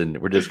 verts and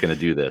we're just going to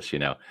do this,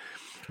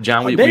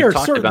 John, they are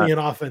certainly an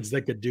offense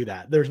that could do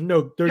that. There's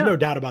no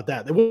doubt about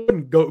that. They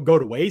wouldn't go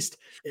to waste.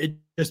 It'd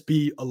just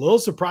be a little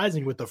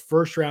surprising with the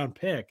first round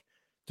pick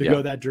to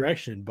go that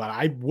direction. But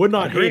I would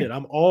not hate it.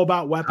 I'm all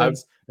about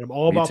weapons and I'm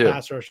all about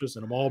pass rushers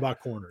and I'm all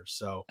about corners.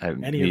 So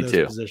any of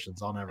those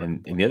positions, I'll never.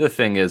 And the other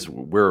thing is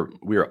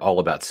we're all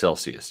about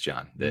Celsius,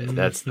 John.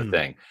 That's the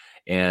thing.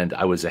 And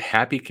I was a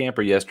happy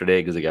camper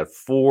yesterday because I got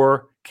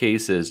 4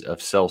 cases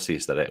of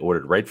Celsius that I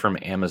ordered right from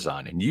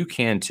Amazon, and you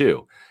can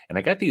too. And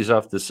I got these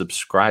off the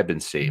Subscribe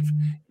and Save.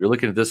 You're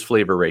looking at this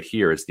flavor right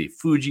here. It's the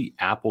Fuji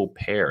Apple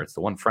Pear. It's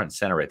the one front and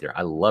center right there.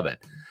 I love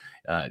it.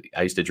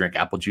 I used to drink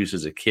apple juice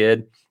as a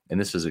kid, and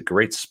this is a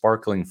great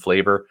sparkling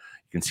flavor.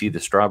 You can see the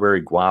strawberry,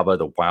 guava,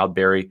 the wild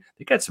berry.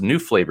 They got some new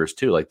flavors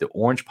too, like the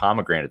orange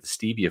pomegranate, the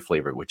stevia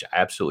flavor, which I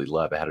absolutely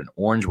love. I had an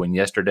orange one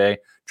yesterday,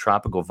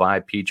 tropical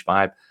vibe, peach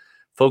vibe.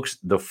 Folks,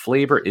 the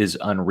flavor is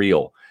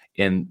unreal.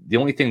 And the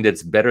only thing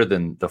that's better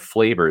than the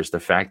flavor is the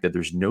fact that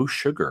there's no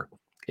sugar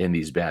in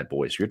these bad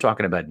boys. You're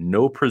talking about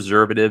no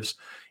preservatives.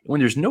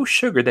 When there's no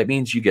sugar, that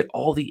means you get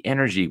all the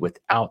energy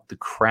without the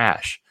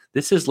crash.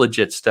 This is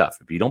legit stuff.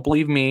 If you don't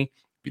believe me,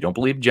 if you don't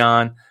believe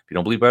John, if you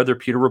don't believe other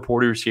Pewter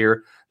reporters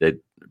here that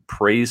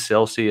praise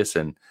Celsius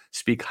and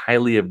speak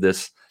highly of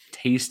this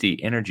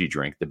tasty energy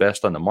drink, the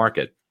best on the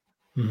market,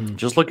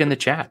 just look in the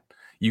chat.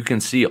 You can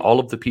see all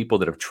of the people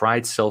that have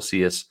tried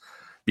Celsius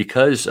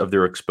because of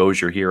their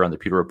exposure here on the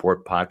Pewter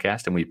Report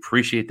podcast, and we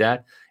appreciate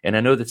that. And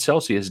I know that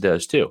Celsius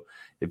does too.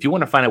 If you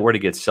want to find out where to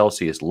get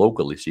Celsius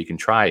locally so you can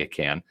try a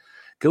can,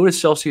 go to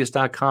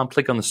Celsius.com,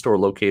 click on the store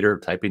locator,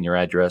 type in your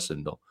address,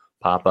 and they'll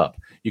pop up.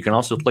 You can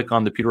also click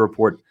on the Pewter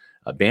Report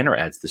banner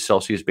ads, the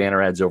Celsius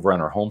banner ads over on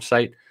our home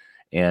site.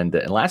 And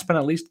last but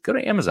not least, go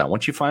to Amazon.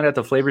 Once you find out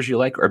the flavors you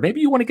like, or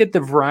maybe you want to get the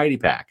variety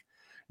pack,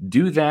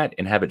 do that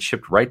and have it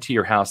shipped right to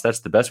your house.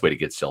 That's the best way to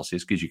get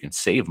Celsius because you can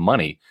save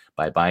money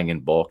by buying in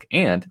bulk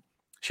and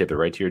ship it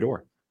right to your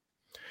door.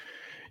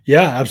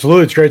 Yeah,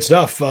 absolutely. It's great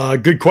stuff.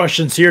 Good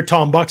questions here.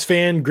 Tom Bucks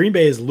fan. Green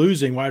Bay is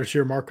losing wide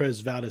receiver Marquez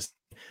Valdez.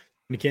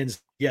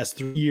 McKinn's, yes,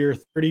 3-year,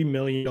 $30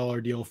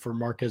 million deal for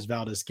Marquez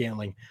Valdez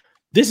Scantling.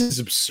 This is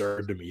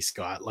absurd to me,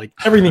 Scott. Like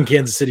everything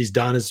Kansas City's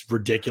done is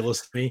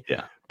ridiculous to me.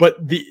 Yeah. But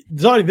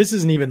this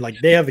isn't even like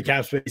they have the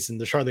cap space and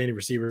the Charlotte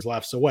receivers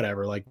left. So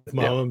whatever. Like with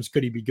Mahomes,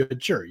 could he be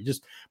good? Sure. He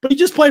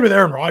just played with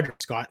Aaron Rodgers,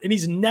 Scott, and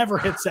he's never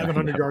hit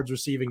 700 yards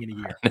receiving in a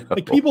year.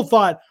 Like people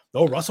thought,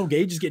 oh, Russell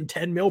Gage is getting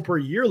 10 mil per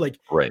year. Like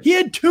he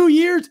had 2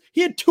 years.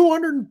 He had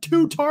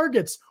 202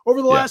 targets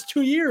over the last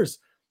 2 years.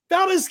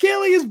 Valdez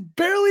Scantling is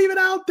barely even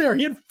out there.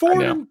 He had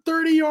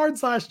 430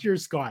 yards last year,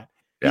 Scott.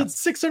 He had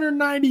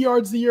 690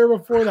 yards the year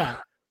before that.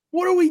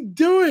 What are we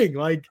doing?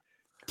 Like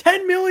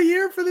 10 mil a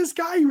year for this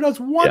guy who does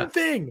one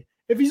thing.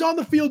 If he's on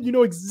the field, you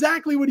know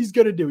exactly what he's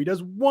going to do. He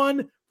does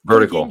one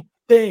vertical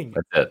thing.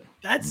 That's it.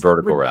 That's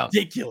vertical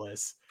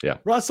ridiculous. Route. Yeah.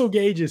 Russell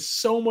Gage is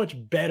so much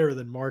better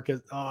than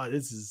Marcus. Oh,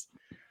 this is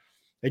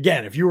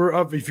again, if you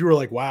were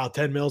like, wow,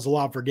 10 mil is a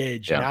lot for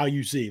Gage. Now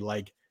you see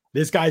like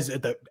this guy's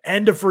at the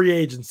end of free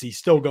agency,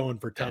 still going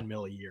for 10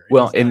 mil a year.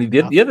 Well, and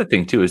the other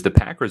thing too is the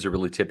Packers are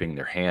really tipping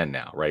their hand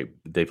now, right?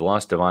 They've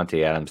lost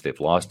Davante Adams, they've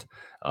lost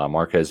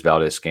Marquez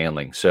Valdez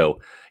Scantling,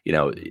 so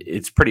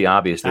it's pretty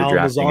obvious they're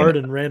drafting Lazard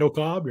and Randall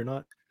Cobb. You're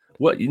not.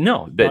 Well,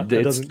 no, but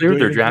it's clear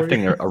they're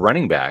drafting a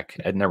running back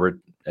at number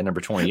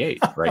 28,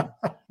 right?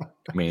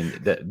 I mean,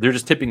 they're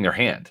just tipping their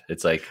hand.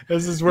 It's like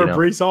this is where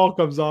Breece Hall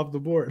comes off the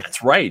board.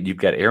 That's right. You've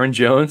got Aaron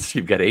Jones,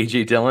 you've got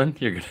AJ Dillon.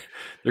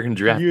 They're going to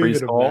draft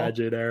Breece Hall.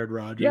 Imagine Aaron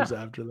Rodgers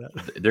after that.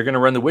 They're going to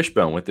run the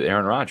wishbone with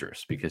Aaron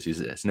Rodgers because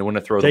he's no one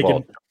to throw the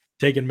ball.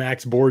 Taking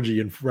Max Borgi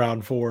in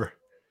round 4.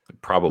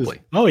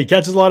 Probably. He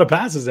catches a lot of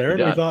passes,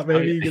 Aaron. We thought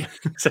maybe he could.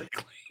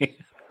 Exactly.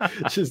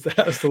 It's just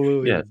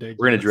absolutely ridiculous.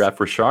 We're going to draft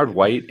Rashard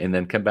White and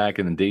then come back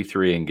in the day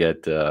 3 and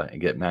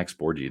get Max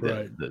Borgi,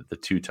 the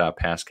 2 top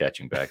pass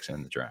catching backs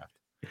in the draft.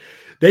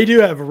 They do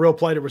have a real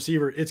plight at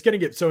receiver. It's going to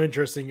get so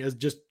interesting as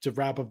just to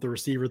wrap up the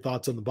receiver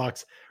thoughts on the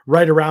Bucs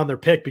right around their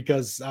pick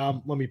because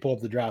let me pull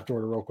up the draft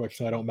order real quick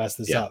so I don't mess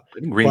this up.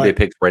 Green Bay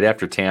picks right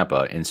after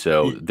Tampa, and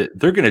so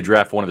they're going to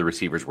draft one of the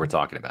receivers we're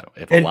talking about.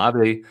 If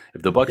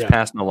the Bucs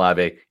pass on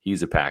Olave,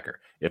 he's a Packer.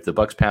 If the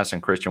Bucs pass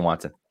on Christian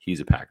Watson, he's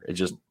a Packer. It's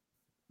just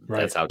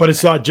that's how. But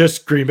it's not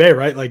just Green Bay,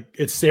 right? Like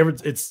it's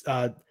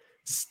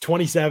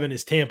 27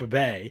 is Tampa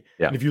Bay,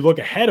 and if you look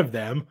ahead of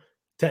them,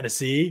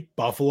 Tennessee,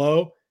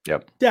 Buffalo.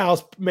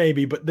 Dallas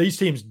maybe, but these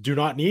teams do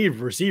not need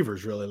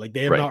receivers really. Like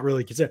they have not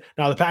really considered.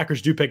 Now the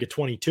Packers do pick at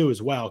 22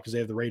 as well because they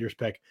have the Raiders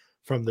pick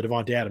from the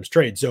Davante Adams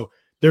trade. So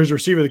there's a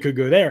receiver that could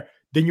go there.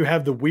 Then you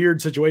have the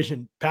weird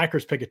situation.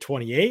 Packers pick at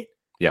 28.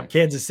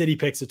 Kansas City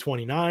picks at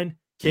 29.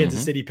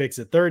 Kansas City picks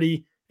at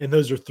 30. And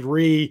those are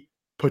 3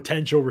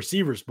 potential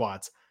receiver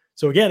spots.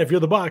 So again, if you're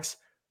the Bucs,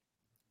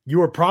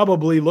 you are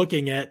probably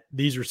looking at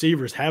these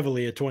receivers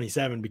heavily at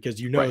 27 because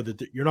you know Right.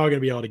 that you're not going to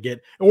be able to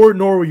get, or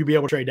nor will you be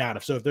able to trade down.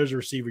 If there's a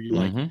receiver you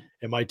like, Mhm.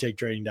 it might take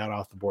trading down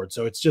off the board.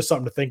 So it's just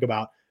something to think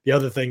about. The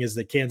other thing is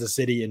that Kansas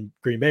City and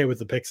Green Bay, with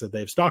the picks that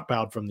they've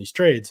stockpiled from these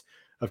trades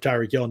of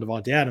Tyreek Hill and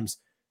Devontae Adams,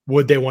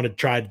 would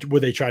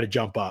they try to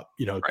jump up?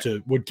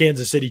 Right. Would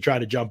Kansas City try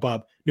to jump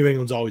up? New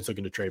England's always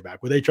looking to trade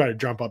back. Would they try to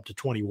jump up to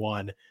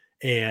 21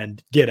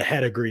 and get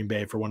ahead of Green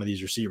Bay for one of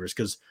these receivers?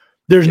 Because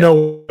there's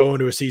no going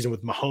to a season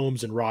with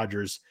Mahomes and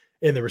Rodgers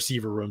in the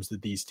receiver rooms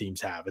that these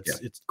teams have.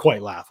 It's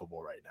quite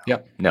laughable right now.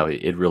 Yep. No,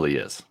 it really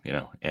is,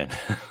 and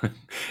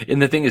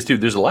and the thing is too,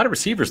 there's a lot of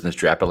receivers in this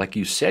draft, but like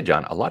you said,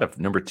 John, a lot of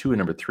number 2 and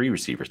number 3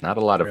 receivers, not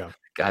a lot of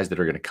guys that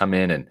are going to come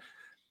in and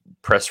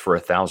press for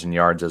 1,000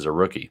 yards as a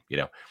rookie,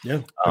 Yeah.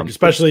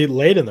 Especially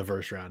late in the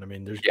first round. I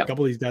mean, there's Yeah. a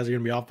couple of these guys are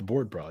going to be off the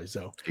board probably.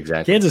 So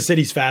Exactly. Kansas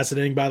City's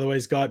fascinating, by the way,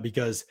 Scott,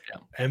 because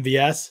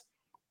MVS,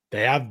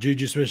 they have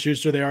Juju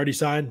Smith-Schuster they already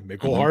signed.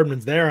 Mecole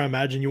Hardman's there. I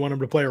imagine you want him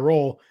to play a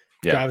role.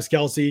 Yeah. Travis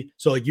Kelce.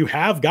 So like you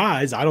have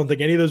guys. I don't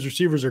think any of those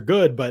receivers are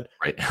good, but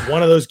Right.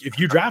 one of those, if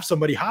you draft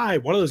somebody high,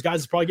 one of those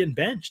guys is probably getting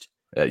benched.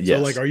 Yes.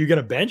 So like, are you going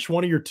to bench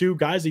one of your 2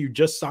 guys that you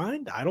just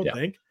signed? I don't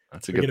think.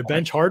 That's a You're good going to point.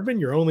 bench Hardman,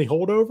 your only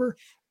holdover.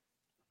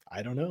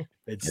 I don't know.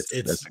 That's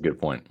a good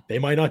point. They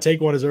might not take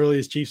one as early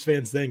as Chiefs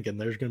fans think, and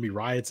there's going to be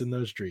riots in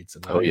those streets.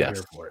 And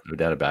Yes, no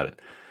doubt about it.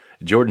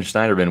 Jordan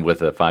Schneiderman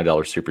with a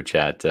 $5 super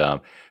chat.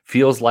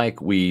 Feels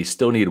like we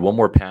still need one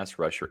more pass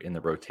rusher in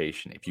the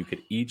rotation. If you could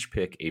each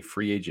pick a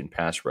free agent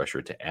pass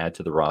rusher to add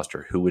to the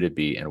roster, who would it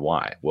be and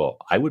why? Well,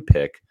 I would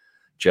pick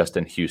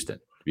Justin Houston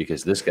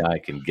because this guy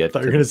can get. I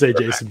thought you were going to say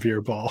Jason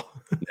Pierre-Paul.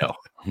 No.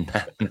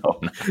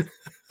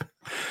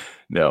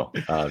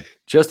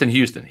 Justin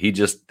Houston.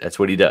 That's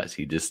what he does.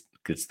 He just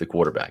gets the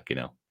quarterback.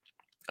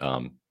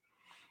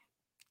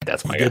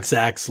 That's my guy. Gets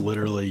sacks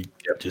literally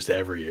just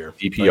every year.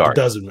 DPR. Like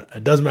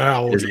it doesn't matter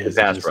how old he is.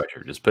 Pass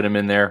rusher. Just put him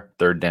in there,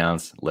 third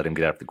downs, let him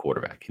get after the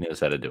quarterback. He knows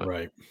how to do it.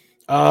 Right.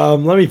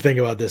 Let me think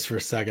about this for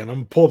a second. I'm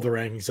gonna pull up the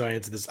rankings so I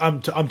answer this.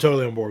 I'm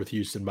totally on board with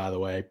Houston, by the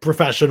way.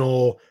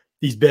 Professional.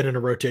 He's been in a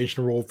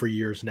rotation role for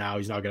years now.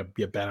 He's not gonna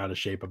get bent out of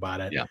shape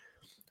about it. Yeah.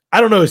 I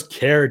don't know his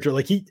character.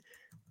 Like he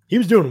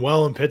was doing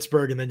well in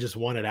Pittsburgh and then just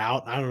won it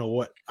out. I don't know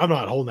what. I'm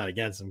not holding that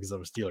against him because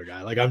I'm a Steeler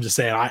guy. Like I'm just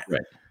saying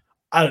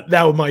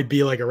that might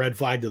be like a red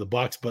flag to the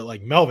Bucs, but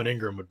like Melvin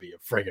Ingram would be a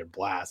friggin'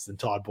 blast and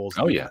Todd Bowles.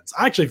 Oh yeah.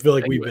 I actually feel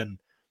like we've been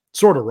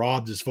sort of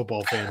robbed as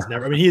football fans. I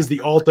mean, he is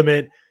the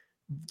ultimate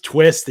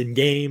twist in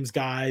games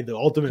guy, the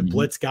ultimate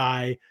blitz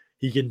guy.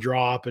 He can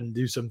drop and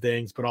do some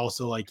things, but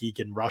also like he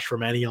can rush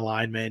from any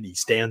alignment. He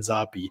stands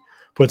up, he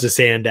puts his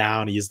hand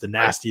down. He has the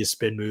nastiest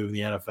spin move in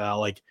the NFL.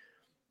 Like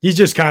he's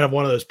just kind of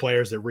one of those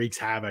players that wreaks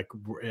havoc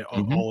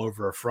all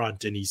over a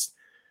front. And he's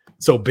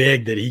so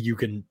big that you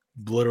can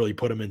literally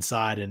put him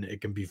inside and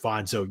it can be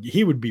fine. So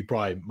he would be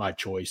probably my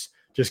choice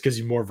just because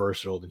he's more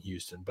versatile than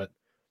Houston. But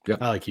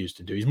I like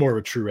Houston too. He's more of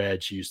a true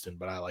edge Houston,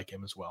 but I like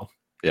him as well.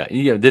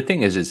 Yeah. The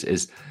thing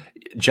is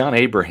John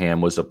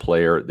Abraham was a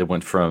player that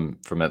went from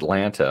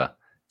Atlanta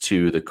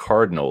to the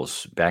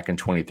Cardinals back in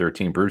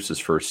 2013, Bruce's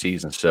first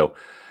season. So,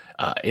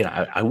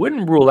 I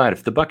wouldn't rule out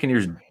if the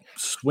Buccaneers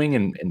swing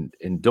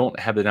and don't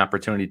have an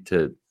opportunity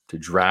to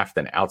draft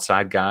an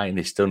outside guy and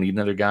they still need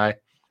another guy.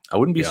 I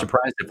wouldn't be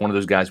surprised if one of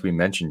those guys we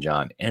mentioned,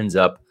 John, ends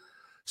up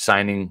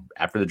signing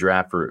after the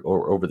draft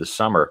or over the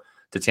summer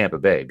to Tampa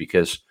Bay,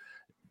 because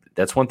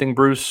that's one thing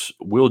Bruce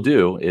will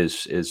do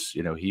is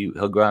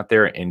he'll go out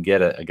there and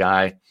get a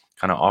guy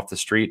kind of off the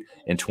street.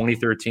 In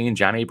 2013,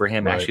 John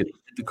Abraham actually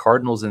led the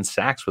Cardinals in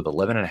sacks with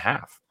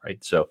 11.5.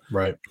 Right. So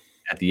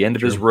at the end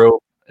of his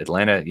rope,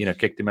 Atlanta,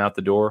 kicked him out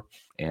the door,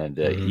 and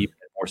he had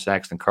more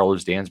sacks than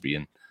Carlos Dansby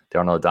and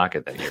Darnell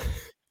Dockett that year.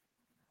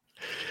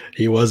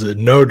 He was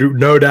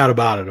no doubt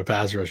about it, a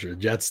pass rusher. The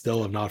Jets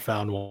still have not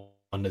found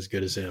one as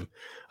good as him.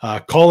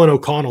 Colin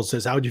O'Connell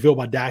says, how would you feel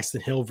about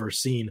Daxton Hill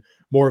versus Seen,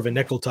 more of a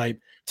nickel type?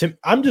 Tim,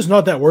 I'm just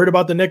not that worried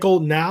about the nickel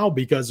now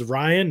because of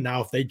Ryan.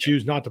 Now, if they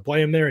choose not to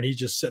play him there and he's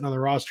just sitting on the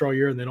roster all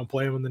year and they don't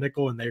play him in the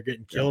nickel and they're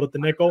getting killed at the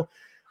nickel,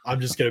 I'm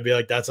just going to be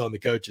like, that's on the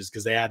coaches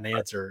because they had an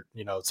answer,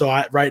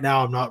 So right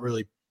now I'm not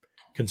really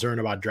concerned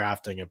about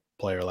drafting a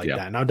player like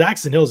that. Now,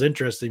 Daxton Hill's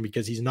interesting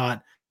because he's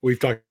not, we've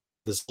talked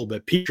this a little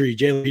bit.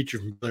 Jalen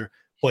Petrie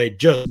played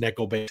just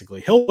nickel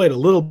basically. Hill played a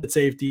little bit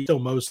safety, still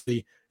mostly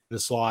in the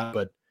slot,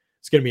 but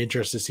it's going to be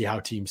interesting to see how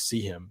teams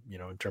see him,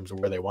 in terms of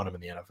where they want him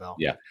in the NFL.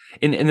 Yeah.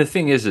 And the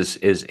thing is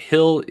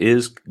Hill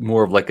is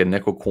more of like a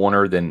nickel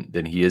corner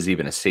than he is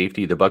even a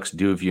safety. The Bucs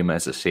do view him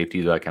as a safety,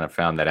 though I kind of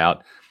found that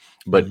out.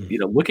 But,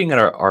 looking at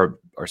our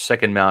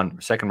second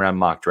round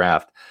mock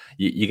draft,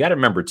 you got to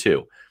remember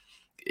too,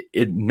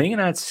 it may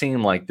not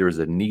seem like there's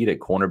a need at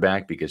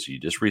cornerback because you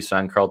just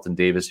re-signed Carlton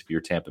Davis. If you're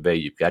Tampa Bay,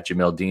 you've got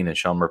Jamel Dean and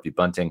Sean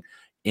Murphy-Bunting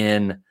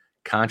in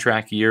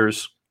contract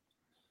years.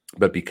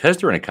 But because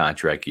they're in a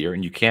contract year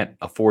and you can't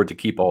afford to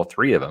keep all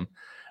three of them,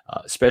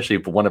 especially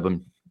if one of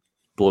them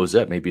blows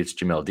up, maybe it's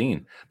Jamel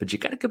Dean. But you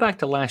got to go back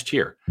to last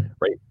year,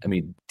 right? I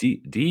mean,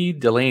 D.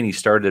 Delaney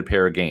started a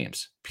pair of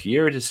games.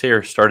 Pierre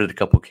Desir started a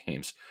couple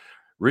games.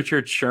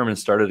 Richard Sherman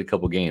started a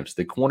couple games.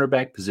 The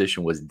cornerback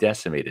position was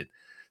decimated.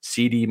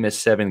 CD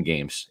missed 7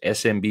 games.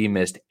 SMB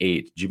missed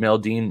 8.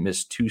 Jamel Dean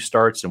missed 2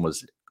 starts and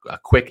was a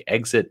quick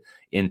exit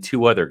in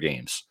 2 other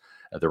games,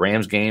 the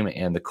Rams game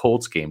and the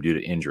Colts game due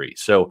to injury.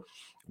 So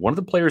one of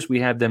the players we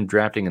have them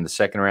drafting in the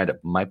second round, it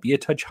might be a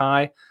touch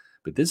high,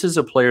 but this is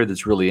a player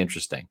that's really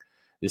interesting.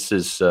 This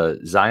is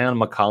Zion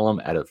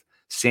McCollum out of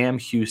Sam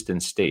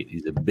Houston State.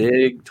 He's a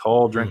big,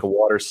 tall drink of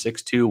water,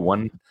 6'2",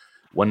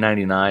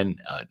 199,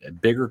 a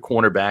bigger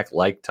cornerback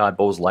like Todd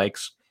Bowles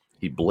likes.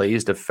 He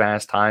blazed a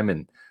fast time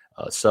in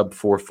sub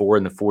 4.4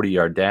 in the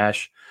 40-yard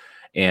dash.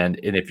 And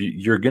if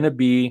you're going to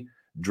be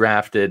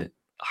drafted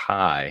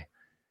high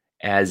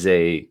as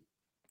a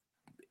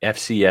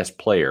FCS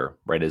player,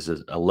 right, as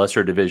a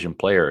lesser division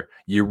player,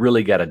 you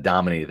really got to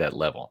dominate that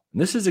level.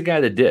 And this is a guy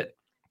that did.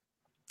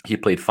 He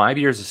played 5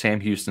 years at Sam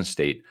Houston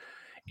State,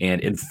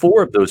 and in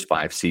 4 of those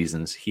 5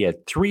 seasons, he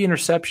had 3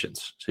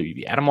 interceptions. So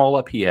you add them all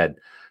up, he had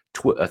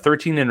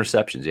 13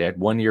 interceptions. He had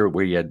 1 year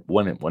where he had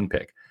one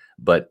pick.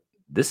 But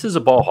this is a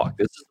ball hawk.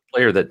 This is a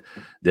player that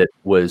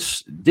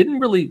didn't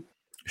really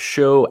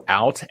show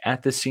out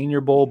at the Senior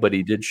Bowl, but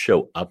he did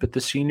show up at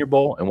the Senior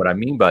Bowl. And what I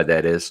mean by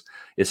that is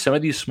some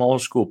of these smaller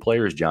school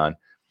players, John,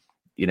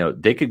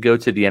 they could go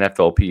to the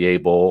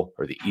NFLPA Bowl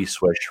or the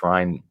East-West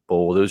Shrine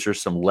Bowl. Those are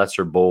some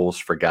lesser bowls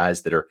for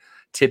guys that are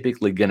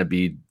typically going to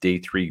be day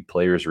 3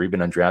 players or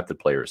even undrafted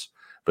players.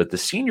 But the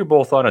Senior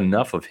Bowl thought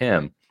enough of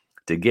him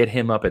to get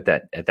him up at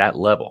that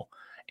level.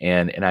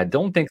 And I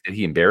don't think that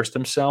he embarrassed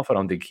himself. I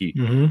don't think he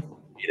made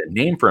a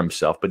name for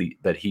himself,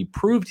 but he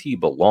proved he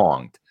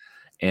belonged.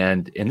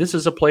 And this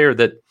is a player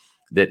that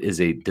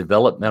is a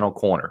developmental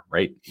corner,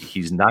 right?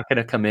 He's not going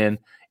to come in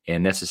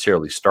and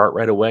necessarily start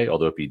right away.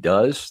 Although if he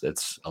does,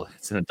 it's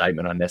an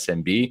indictment on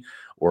SMB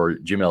or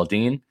Jamel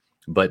Dean.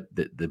 But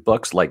the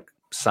Bucs like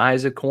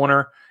size a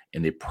corner,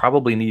 and they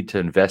probably need to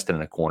invest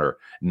in a corner,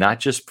 not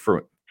just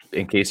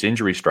in case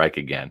injuries strike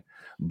again,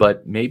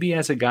 but maybe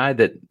as a guy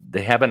that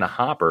they have in a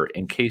hopper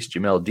in case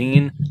Jamel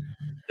Dean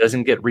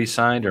doesn't get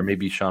re-signed, or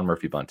maybe Sean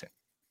Murphy-Bunting.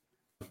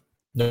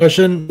 No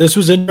question. This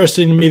was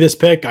interesting to me, this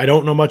pick. I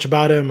don't know much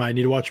about him. I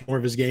need to watch more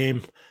of his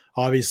game.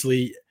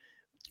 Obviously,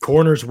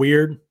 corner's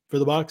weird for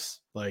the Bucs.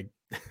 Like,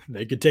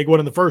 they could take one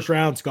in the first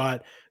round,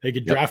 Scott. They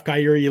could draft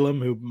Kaiir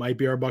Elam, who might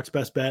be our Bucs'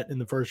 best bet in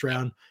the first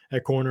round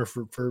at corner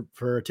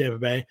for Tampa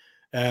Bay.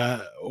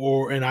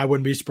 And I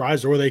wouldn't be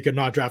surprised. Or they could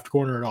not draft a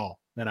corner at all,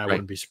 and I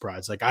wouldn't be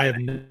surprised. Like, I have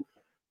no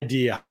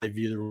idea how they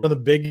view one of the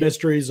big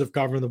mysteries of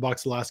covering the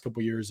Bucs the last couple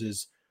of years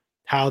is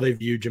how they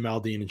view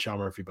Jamel Dean and Sean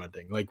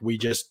Murphy-Bunting. Like, we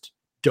just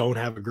don't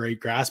have a great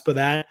grasp of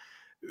that.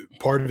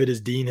 Part of it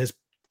is Dean has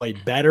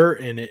played better,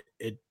 and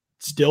it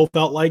still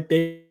felt like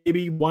they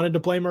maybe wanted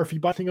to play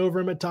Murphy-Bunting over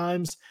him at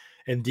times.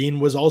 And Dean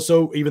was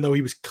also, even though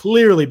he was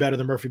clearly better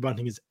than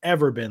Murphy-Bunting has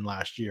ever been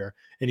last year,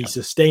 and he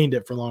sustained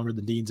it for longer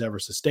than Dean's ever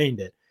sustained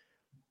it,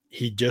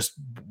 he just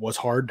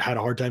had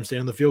a hard time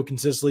staying on the field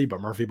consistently.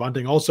 But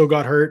Murphy-Bunting also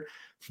got hurt.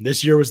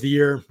 This year was the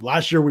year.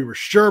 Last year we were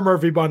sure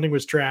Murphy-Bunting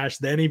was trash.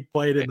 Then he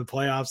played in the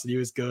playoffs and he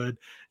was good,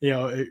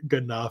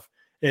 good enough.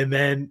 And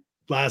then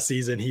last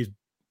season he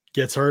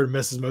gets hurt and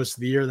misses most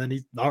of the year. Then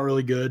he's not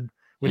really good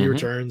when he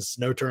returns.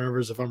 No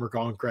turnovers, if I'm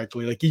recalling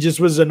correctly. Like, he just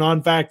was a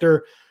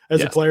non-factor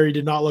as a player. He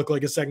did not look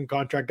like a second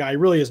contract guy. He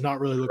really has not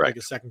really looked like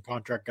a second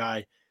contract guy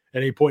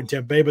at any point in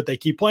Tampa Bay, but they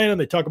keep playing him.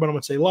 They talk about how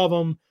much they love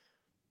him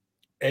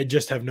and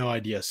just have no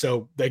idea.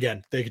 So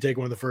again, they could take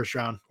one in the first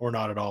round or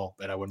not at all.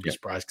 And I wouldn't be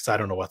surprised, because I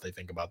don't know what they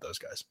think about those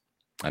guys.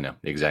 I know.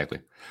 Exactly.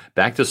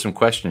 Back to some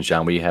questions,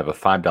 John. We have a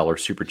 $5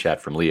 super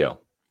chat from Leo.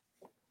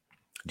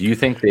 Do you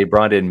think they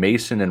brought in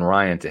Mason and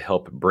Ryan to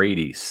help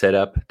Brady set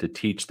up to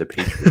teach the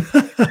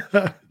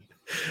Patriots?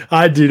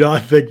 I do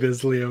not think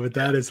this, Leo, but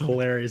that is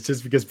hilarious.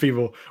 Just because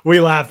we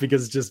laugh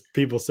because it's just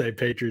people say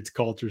Patriots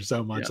culture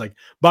so much. Like,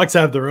 Bucs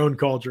have their own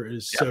culture. It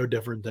is so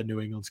different than New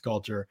England's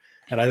culture.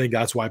 And I think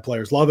that's why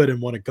players love it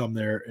and want to come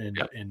there.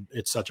 And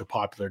it's such a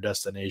popular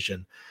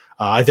destination.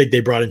 I think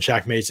they brought in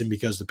Shaq Mason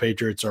because the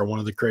Patriots are one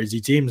of the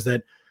crazy teams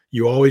that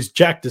you always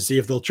check to see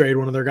if they'll trade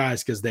one of their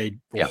guys, because they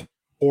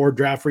or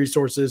draft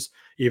resources,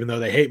 even though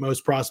they hate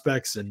most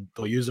prospects, and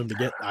they'll use them to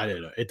get, I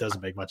don't know. It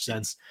doesn't make much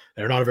sense.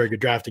 They're not a very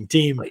good drafting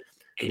team.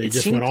 They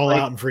just went all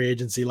out in free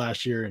agency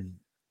last year, and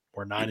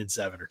we're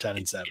 9-7 or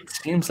 10-7. It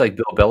seems like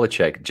Bill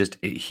Belichick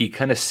he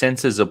kind of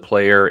senses a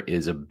player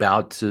is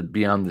about to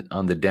be on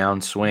the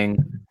downswing.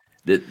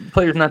 The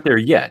player's not there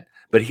yet,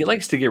 but he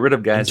likes to get rid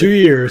of guys 2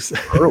 years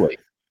early.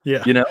 He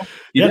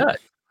does.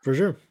 For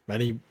sure.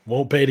 And he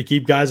won't pay to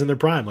keep guys in their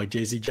prime, like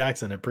J.C.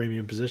 Jackson at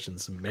premium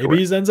positions.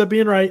 Maybe he ends up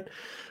being right.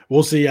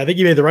 We'll see. I think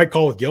he made the right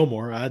call with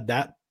Gilmore. I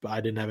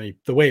didn't have any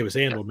 – the way it was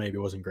handled maybe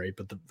wasn't great,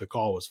 but the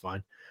call was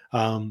fine.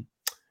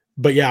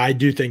 But, yeah, I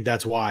do think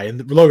that's why.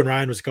 And Logan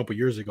Ryan was a couple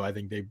years ago. I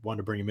think they wanted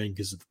to bring him in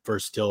because of the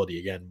versatility.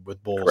 Again,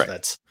 with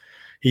Bowles,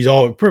 he's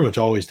pretty much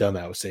always done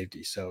that with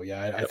safety. So,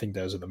 yeah, I think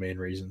those are the main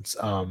reasons.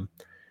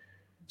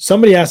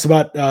 Somebody asked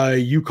about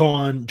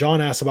UConn.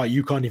 John asked about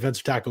UConn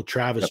defensive tackle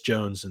Travis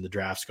Jones in the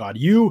draft, Scott.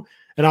 You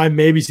and I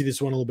maybe see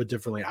this one a little bit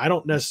differently. I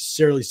don't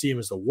necessarily see him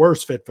as the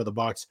worst fit for the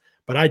Bucs,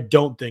 but I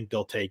don't think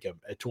they'll take him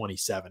at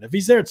 27. If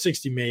he's there at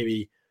 60,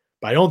 maybe,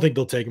 but I don't think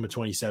they'll take him at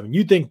 27.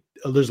 You think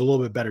there's a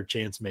little bit better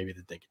chance maybe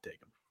that they could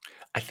take him?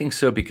 I think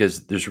so,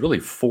 because there's really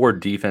 4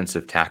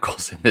 defensive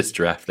tackles in this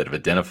draft that have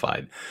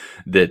identified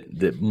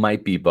that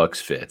might be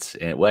Bucs fits.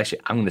 And well,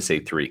 actually, I'm going to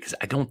say 3, because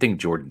I don't think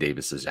Jordan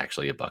Davis is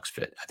actually a Bucs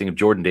fit. I think if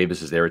Jordan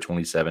Davis is there at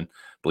 27,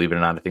 believe it or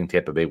not, I think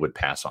Tampa Bay would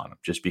pass on him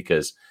just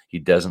because he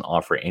doesn't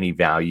offer any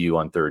value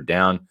on third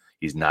down.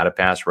 He's not a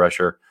pass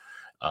rusher.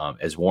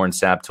 As Warren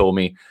Sapp told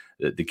me,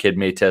 the kid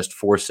may test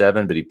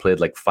 4.7, but he played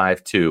like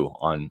 5.2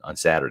 on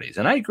Saturdays.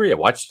 And I agree. I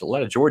watched a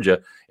lot of Georgia,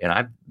 and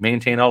I've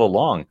maintained all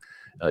along,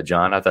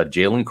 John, I thought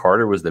Jalen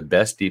Carter was the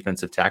best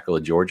defensive tackle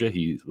at Georgia.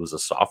 He was a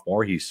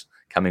sophomore. He's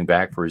coming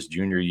back for his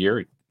junior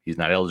year. He's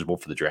not eligible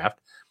for the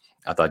draft.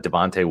 I thought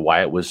Devontae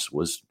Wyatt was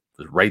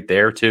right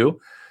there too.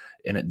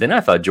 And then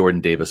I thought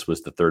Jordan Davis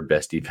was the 3rd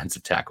best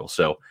defensive tackle.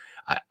 So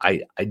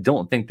I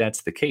don't think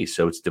that's the case.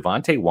 So it's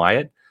Devontae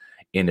Wyatt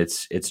and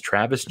it's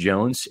Travis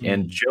Jones.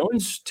 And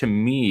Jones, to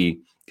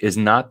me, is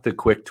not the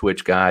quick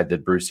twitch guy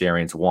that Bruce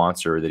Arians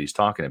wants or that he's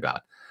talking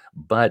about.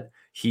 But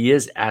he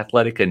is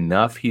athletic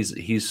enough. He's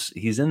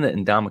in the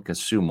Ndamukong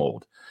Suh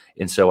mold.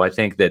 And so I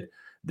think that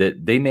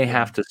they may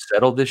have to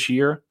settle this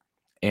year.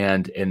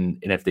 And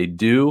if they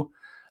do,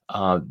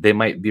 they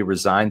might be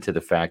resigned to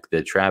the fact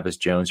that Travis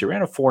Jones, who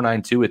ran a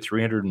 4.92 at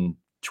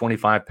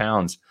 325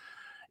 pounds,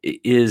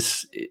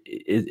 is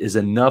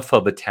enough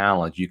of a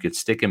talent. You could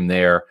stick him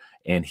there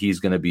and he's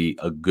going to be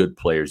a good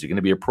player. Is he going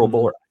to be a Pro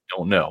Bowler? I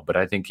don't know, but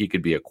I think he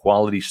could be a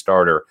quality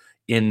starter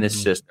in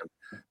this system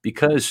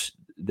because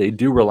they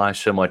do rely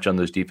so much on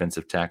those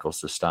defensive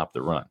tackles to stop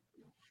the run.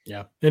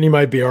 Yeah. And he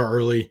might be our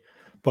early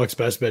Bucs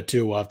best bet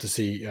too. We'll have to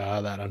see how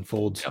that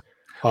unfolds. Yep.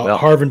 Well,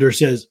 Harvinder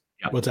says,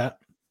 what's that?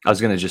 I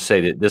was going to just say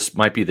that this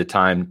might be the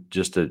time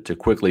just to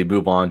quickly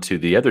move on to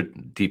the other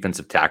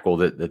defensive tackle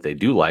that they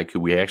do like, who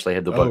we actually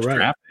had the Bucs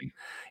drafting.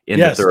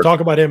 Yes, talk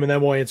about him, and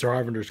then we'll answer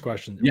Harvinder's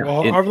question. Yeah,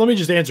 well, let me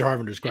just answer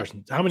Harvinder's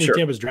question. How many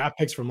Tampa's draft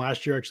picks from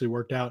last year actually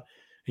worked out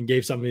and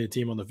gave something to the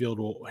team on the field?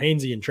 Well,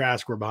 Hainsey and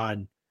Trask were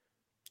behind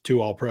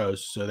 2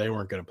 All-Pros, so they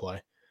weren't going to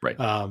play. Right.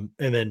 And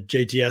then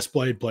JTS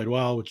played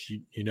well, which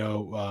you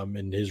know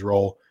in his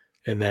role.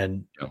 And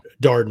then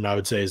Darden, I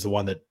would say, is the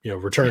one that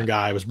return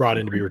guy was brought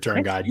in to be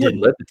return guy. Didn't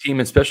let the team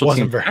in special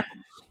teams.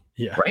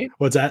 Yeah. Right.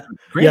 What's that?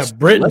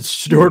 Britt and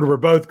Stewart were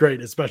both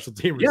great as special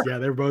teamers. Yeah,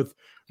 they were both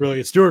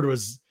really.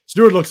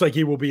 Stewart looks like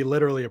he will be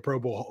literally a Pro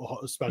Bowl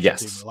special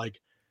teamer.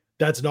 Like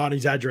that's not an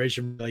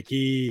exaggeration. Like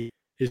he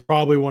is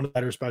probably one of the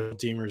better special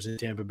teamers in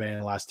Tampa Bay in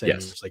the last 10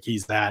 years. Like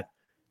he's that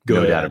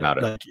good. No doubt about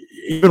it. Like,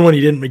 even when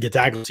he didn't get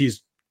tackles,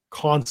 he's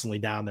constantly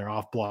down there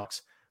off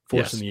blocks,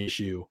 forcing the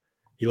issue.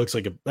 He looks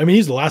like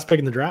he's the last pick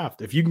in the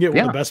draft. If you can get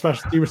one of the best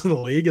special teamers in the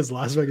league as the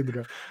last pick in the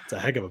draft, it's a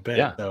heck of a pick.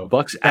 Yeah, so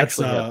Bucs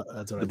actually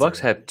the Bucs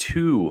have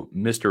 2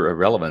 Mr.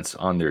 Irrelevance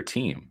on their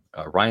team.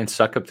 Ryan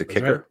Suckup, the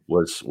kicker,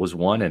 was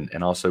one,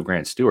 and also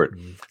Grant Stewart.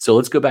 Mm-hmm. So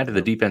let's go back to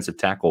the defensive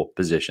tackle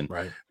position,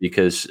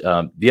 because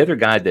the other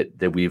guy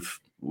that we've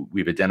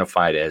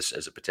identified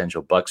as a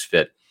potential Bucs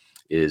fit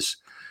is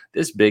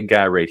this big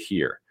guy right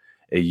here,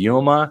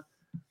 Eyoma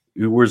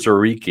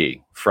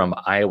Uwazurike from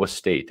Iowa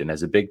State. And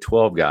as a Big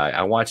 12 guy,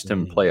 I watched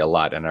him play a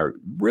lot, and I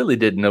really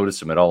didn't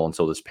notice him at all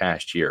until this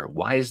past year.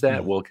 Why is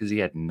that? Well, because he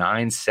had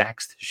 9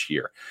 sacks this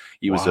year.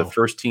 He was a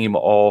first-team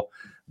all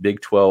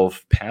Big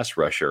 12 pass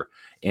rusher,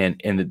 and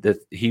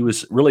he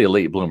was really a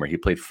late bloomer. He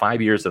played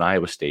 5 years at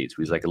Iowa State, so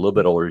he's like a little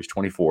bit older. He's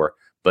 24,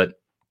 but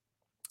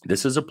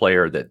this is a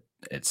player that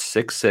at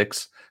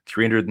 6'6",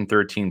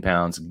 313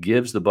 pounds,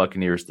 gives the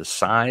Buccaneers the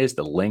size,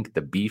 the length,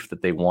 the beef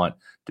that they want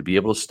to be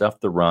able to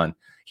stuff the run.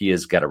 He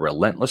has got a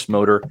relentless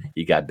motor.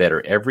 He got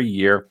better every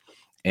year,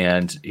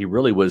 and he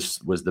really was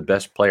the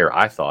best player,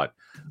 I thought,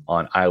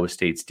 on Iowa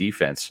State's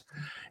defense.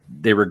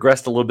 They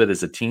regressed a little bit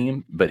as a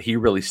team, but he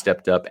really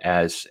stepped up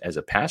as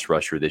a pass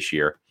rusher this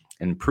year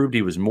and proved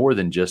he was more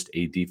than just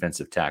a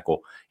defensive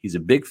tackle. He's a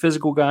big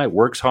physical guy,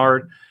 works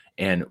hard,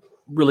 and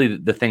really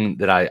the thing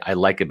that I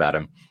like about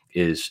him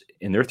is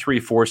in their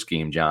 3-4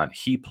 scheme, John,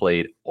 he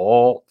played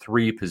all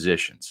 3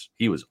 positions.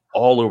 He was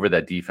all over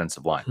that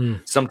defensive line.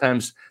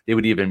 Sometimes they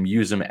would even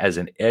use him as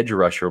an edge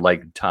rusher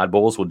like Todd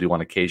Bowles will do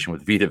on occasion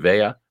with Vita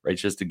Vea, right,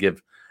 just to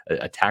give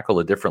a tackle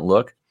a different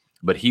look.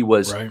 But he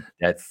was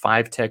that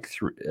 5-tech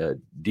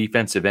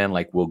defensive end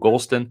like Will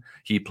Golston.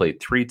 He played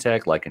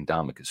 3-tech like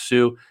Ndamukong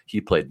Suh.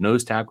 He played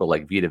nose tackle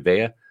like Vita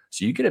Vea.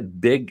 So you get a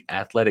big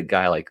athletic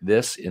guy like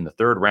this in the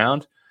 3rd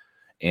round,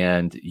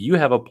 and you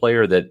have a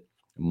player that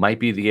might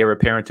be the heir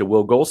apparent to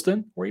Will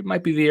Golston, or he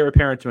might be the heir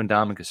apparent to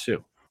Ndamukong Suh.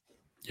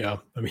 Yeah,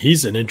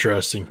 he's an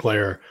interesting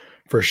player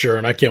for sure,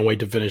 and I can't wait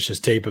to finish his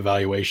tape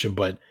evaluation.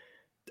 But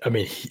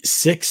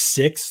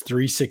 6'6",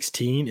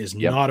 316 is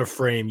not a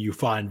frame you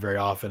find very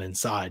often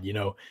inside. It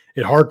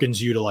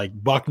harkens you to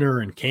like Buckner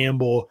and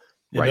Campbell,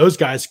 and those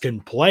guys can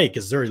play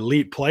because they're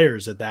elite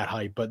players at that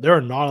height. But there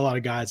are not a lot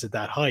of guys at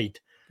that height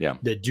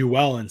that do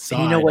well inside.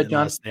 And you know what,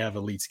 John? They have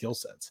elite skill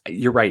sets.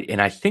 You're right,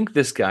 and I think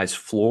this guy's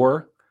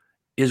floor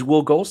is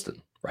Will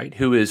Golston. right?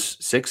 Who is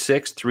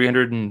 6'6",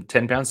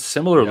 310 pounds,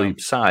 similarly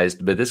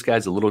sized, but this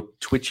guy's a little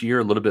twitchier,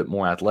 a little bit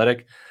more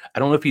athletic. I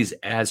don't know if he's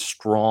as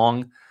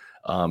strong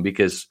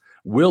because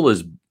Will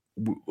is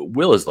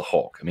the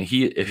Hulk. I mean,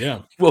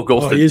 Will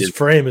Golston his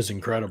frame is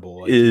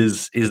incredible. Like,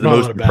 he's the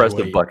most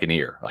impressive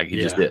Buccaneer. Like he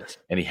just is,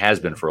 and he has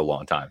been for a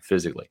long time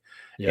physically.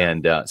 Yeah.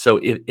 And so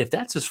if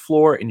that's his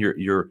floor, and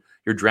you're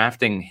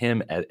drafting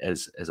him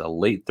as a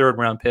late third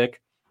round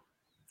pick,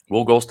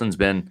 Will Golston's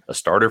been a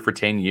starter for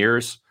 10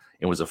 years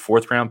and was a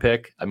fourth round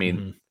pick. I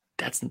mean,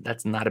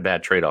 that's not a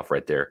bad trade off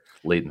right there,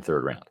 late in the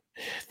third round.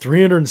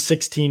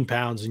 316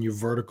 pounds and you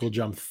vertical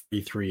jump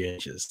 33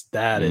 inches.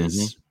 That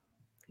is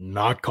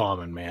not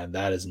common, man.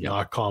 That is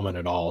not common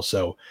at all.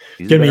 So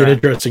he's going to be an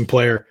interesting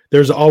player.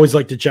 There's always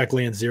like to check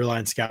Lance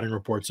Zierlein scouting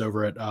reports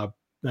over at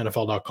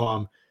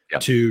NFL.com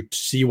to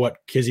see what,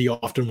 because he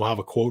often will have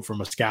a quote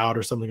from a scout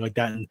or something like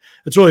that. And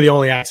it's really the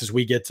only access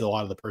we get to a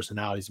lot of the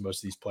personalities of most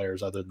of these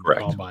players other than the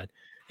combine.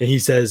 And he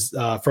says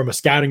from a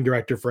scouting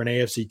director for an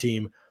AFC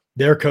team,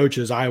 their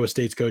coaches, Iowa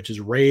State's coaches,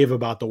 rave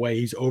about the way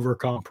he's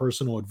overcome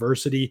personal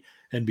adversity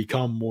and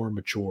become more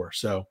mature.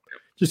 So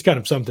just kind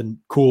of something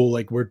cool.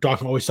 Like we're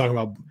always talking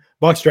about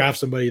Bucs draft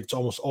somebody that's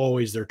almost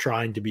always they're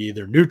trying to be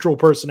either neutral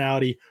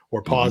personality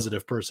or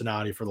positive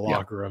personality for the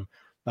locker room.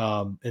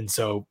 And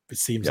so it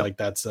seems like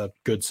that's a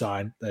good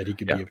sign that he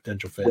could be a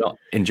potential fit. Well,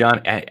 and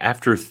John,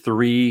 after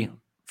 3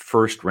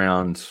 first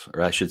rounds,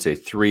 or I should say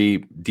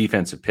 3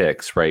 defensive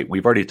picks, right?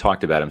 We've already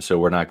talked about him, so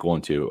we're not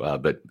going to,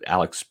 but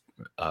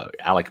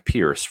Alec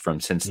Pierce from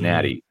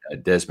Cincinnati,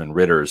 Desmond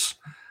Ritter's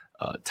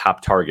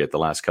top target the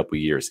last couple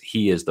of years.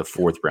 He is the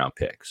 4th round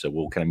pick. So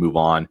we'll kind of move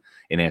on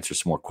and answer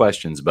some more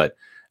questions. But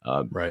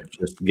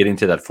just getting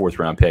to that 4th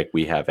round pick,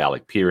 we have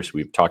Alec Pierce.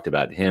 We've talked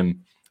about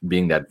him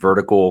being that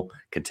vertical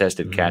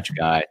contested catch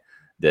guy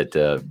that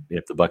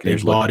if the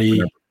Buccaneers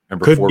body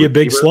could be a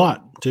big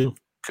slot too.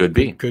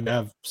 Could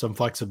have some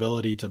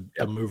flexibility to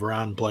move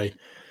around and play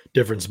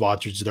different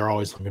spots, which they're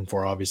always looking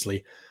for,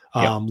 obviously.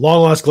 Long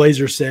Lost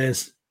Glazer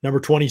says number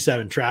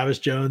 27, Travis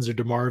Jones or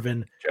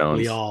DeMarvin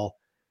Leal.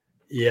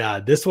 Yeah,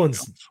 this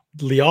one's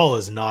Leal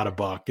is not a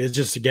Buck. It's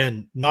just,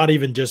 again, not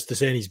even just to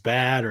saying he's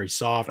bad or he's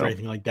soft or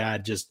anything like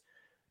that. Just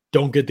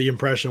don't get the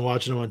impression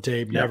watching him on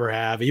tape. Never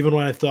have. Even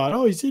when I thought,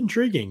 he's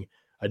intriguing,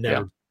 I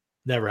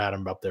never had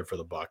him up there for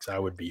the Bucs. I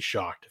would be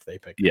shocked if they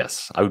picked him.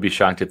 Yes, I would be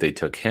shocked if they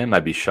took him.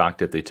 I'd be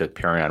shocked if they took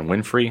Perion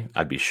Winfrey.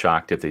 I'd be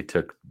shocked if they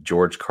took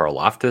George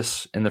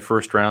Karlaftis in the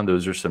first round.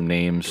 Those are some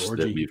names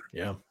that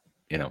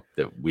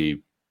that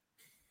we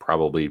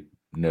probably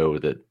know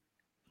that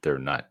they're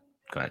not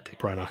going to take.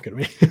 Probably not going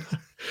to be.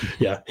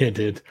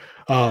 Hint.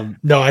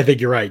 No, I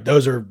think you're right.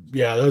 Those are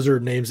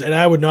names. And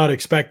I would not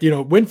expect,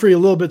 Winfrey a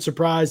little bit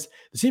surprised.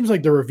 It seems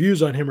like the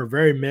reviews on him are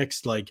very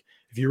mixed. Like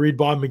if you read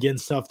Bob McGinn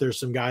stuff, there's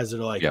some guys that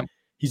are like,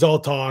 he's all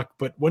talk,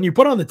 but when you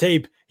put on the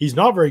tape, he's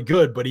not very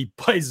good, but he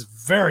plays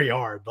very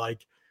hard,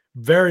 like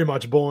very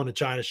much bull in a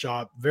china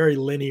shop, very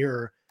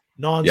linear,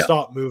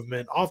 nonstop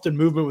movement, often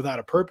movement without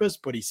a purpose,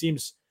 but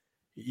he's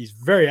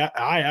very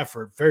high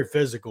effort, very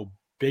physical,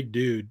 big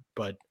dude,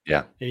 but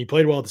and he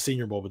played well at the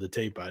Senior Bowl, but the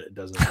tape it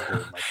doesn't.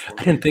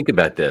 I didn't think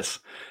about this.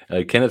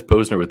 Kenneth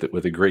Posner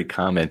with a great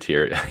comment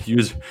here.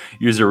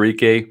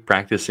 Uzurike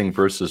practicing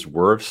versus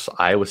Wirfs,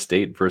 Iowa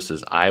State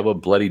versus Iowa,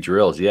 bloody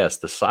drills. Yes,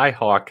 the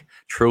Cy-Hawk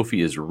trophy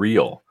is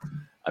real.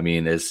 I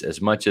mean, as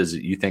much as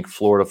you think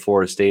Florida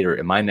State, or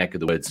in my neck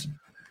of the woods,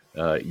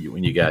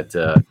 when you got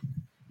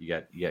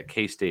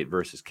K-State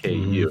versus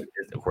KU.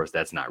 Of course,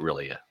 that's not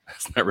really a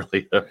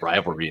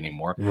rivalry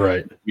anymore.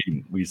 Right.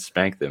 We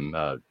spank them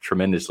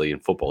tremendously in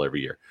football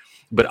every year.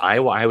 But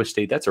Iowa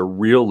State, that's a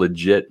real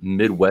legit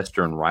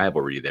Midwestern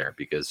rivalry there,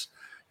 because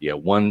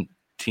one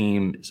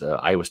team is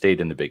Iowa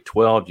State in the Big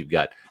 12. You've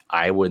got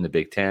Iowa in the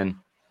Big 10.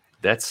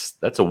 That's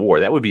a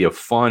war. That would be a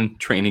fun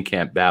training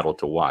camp battle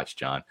to watch,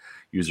 John.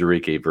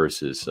 Uzurike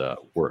versus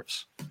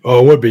Wirfs.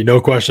 Oh, it would be, no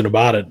question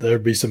about it.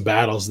 There'd be some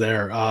battles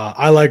there.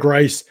 I Like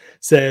Rice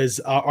says,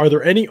 are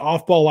there any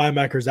off-ball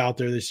linebackers out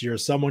there this year?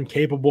 Someone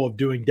capable of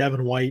doing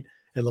Devin White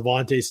and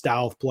Levante's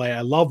style of play? I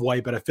love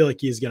White, but I feel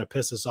like he's going to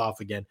piss us off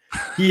again.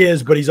 He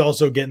is, but he's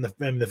also getting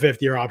the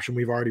fifth-year option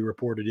we've already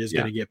reported is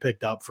going to get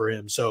picked up for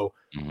him. So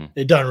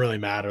it doesn't really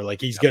matter.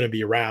 Like, he's going to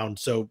be around.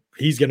 So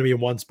he's going to be in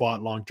one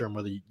spot long-term,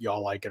 whether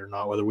y'all like it or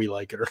not, whether we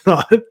like it or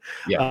not.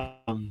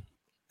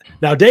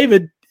 Now,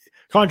 David,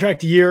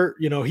 contract a year,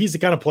 he's the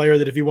kind of player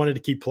that if he wanted to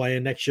keep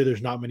playing next year,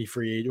 there's not many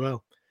free agents.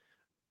 Well,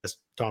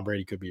 Tom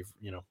Brady could be,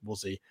 we'll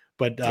see.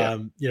 But,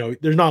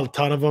 there's not a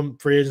ton of them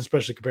free agents,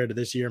 especially compared to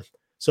this year.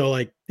 So,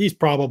 like, he's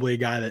probably a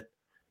guy that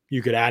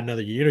you could add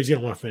another year. He's going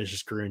to want to finish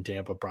his career in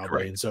Tampa probably.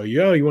 Correct. And so,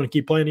 you want to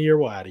keep playing a year,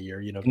 we'll add a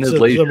year. The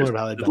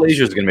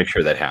Blazers are going to make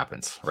sure that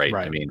happens, right?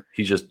 I mean,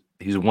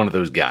 he's one of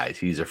those guys.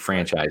 He's a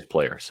franchise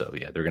player. So,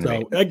 they're going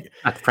to make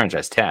not the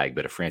franchise tag,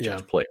 but a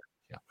franchise player.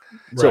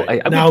 So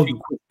right. Now,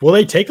 will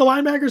they take a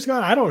linebacker,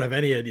 Scott? I don't have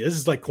any idea. This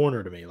is like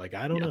corner to me. Like,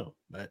 I don't know.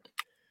 But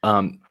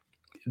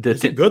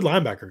it's a good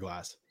linebacker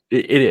class.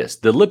 It is.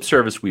 The lip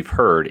service we've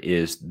heard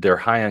is they're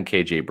high on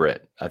KJ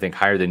Britt. I think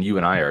higher than you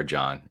and I are,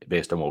 John,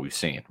 based on what we've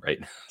seen, right?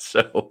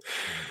 So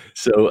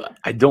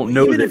I don't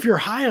know Even that if you're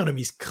high on him,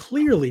 he's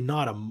clearly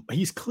not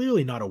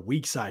a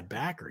weak side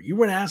backer. You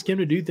wouldn't ask him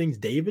to do things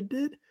David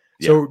did.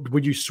 So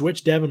would you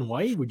switch Devin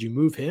White? Would you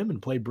move him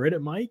and play Britt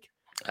at Mike?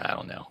 I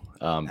don't know.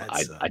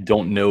 I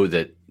don't know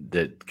that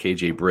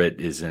KJ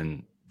Britt is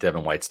in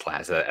Devin White's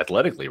class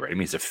athletically, right? I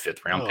mean, he's a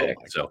 5th round pick.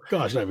 So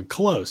gosh, not even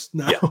close.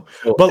 No,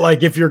 but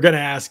like if you're gonna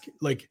ask,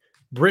 like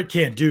Britt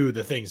can't do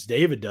the things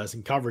David does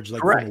in coverage,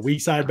 like from a weak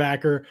side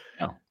backer.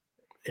 No.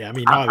 Yeah, I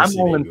mean, I'm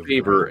all in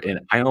favor, and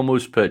I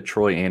almost put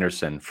Troy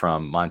Anderson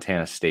from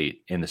Montana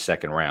State in the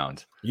 2nd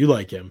round. You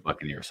like him,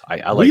 Buccaneers.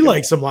 I like. We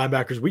like some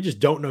linebackers. We just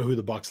don't know who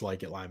the Bucs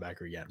like at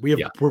linebacker yet. We're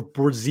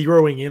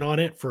zeroing in on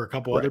it for a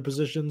couple other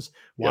positions,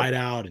 wide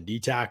out and D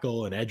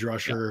tackle and edge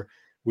rusher.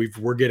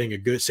 We're getting a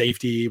good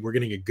safety. We're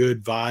getting a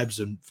good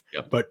vibes,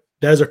 but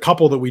there's a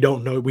couple that we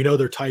don't know. We know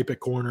their type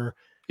at corner.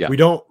 Yeah. We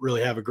don't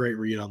really have a great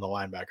read on the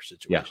linebacker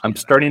situation. Yeah, I'm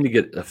starting to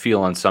get a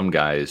feel on some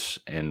guys,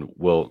 and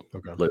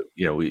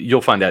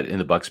you'll find out in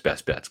the Bucs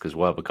best bets because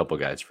we'll have a couple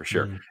guys for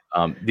sure.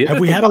 Have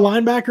we had a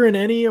linebacker in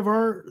any of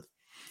our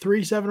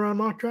 3 7-round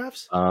mock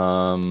drafts?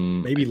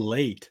 Maybe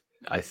late.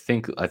 I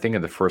think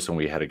in the first one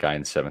we had a guy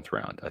in the 7th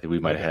round. I think we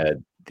might have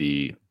had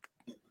the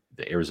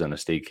Arizona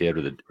State kid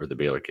or the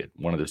Baylor kid.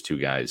 One of those 2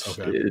 guys.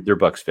 They're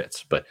Bucs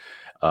fits, but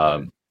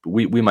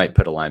we might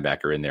put a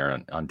linebacker in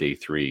there on day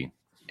 3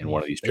 in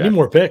one of these. They need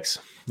more picks.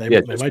 They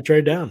might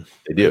trade down.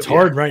 They do. It's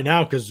hard right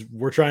now because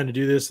we're trying to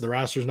do this. The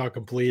roster's not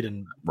complete,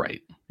 and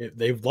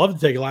they'd love to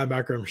take a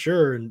linebacker, I'm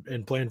sure,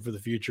 and plan for the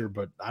future.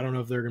 But I don't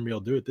know if they're going to be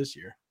able to do it this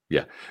year.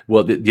 Yeah.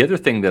 Well, the other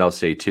thing that I'll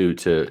say too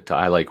to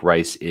I Like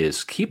Rice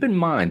is keep in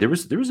mind there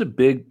was a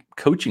big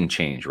coaching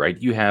change, right?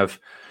 You have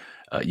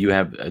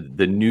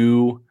the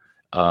new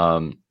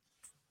outside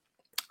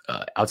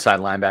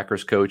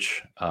linebackers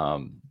coach,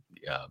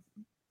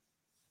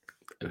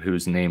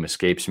 whose name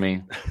escapes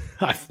me.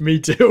 Me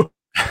too.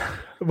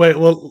 Wait,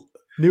 well,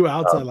 new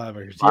outside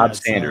linebackers. Bob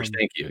Sanders.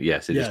 Thank you.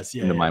 Yes, it just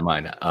into my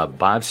mind.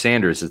 Bob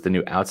Sanders is the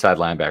new outside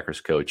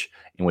linebackers coach,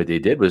 and what they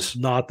did was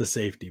not the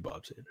safety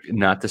Bob Sanders.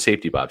 Not the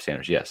safety Bob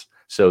Sanders. Yes.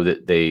 So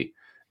that they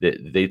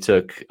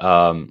took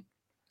and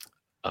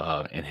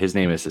his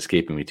name is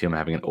escaping me too. I'm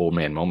having an old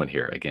man moment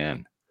here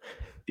again.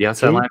 The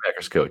outside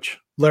linebackers coach.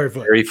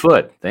 Larry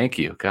Foote. Thank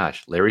you.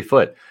 Gosh, Larry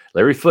Foote.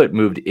 Larry Foote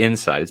moved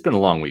inside. It's been a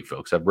long week,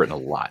 folks. I've written a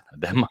lot.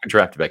 That mock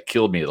draft about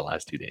killed me the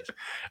last 2 days.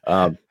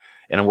 And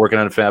I'm working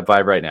on a Fab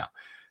 5 right now.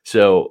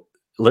 So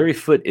Larry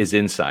Foote is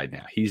inside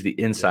now. He's the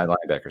inside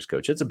linebackers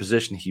coach. It's a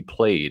position he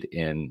played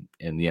in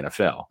the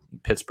NFL, in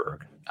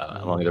Pittsburgh,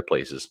 among other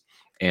places.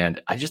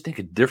 And I just think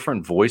a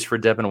different voice for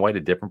Devin White,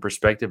 a different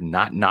perspective,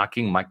 not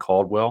knocking Mike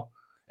Caldwell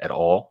at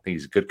all. I think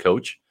he's a good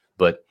coach,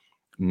 but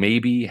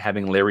maybe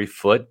having Larry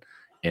Foote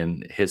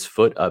and his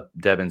foot up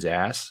Devin's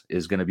ass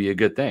is going to be a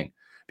good thing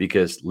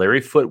because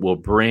Larry Foote will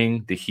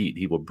bring the heat.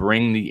 He will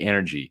bring the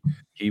energy.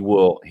 He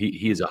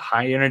is a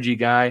high energy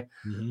guy,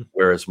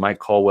 whereas Mike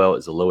Caldwell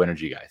is a low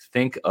energy guy.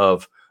 Think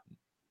of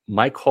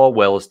Mike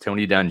Caldwell as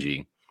Tony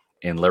Dungy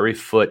and Larry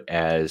Foote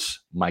as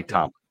Mike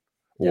Tomlin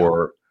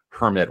or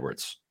Herm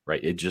Edwards,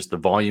 right? It just, the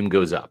volume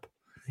goes up.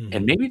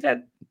 And maybe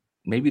that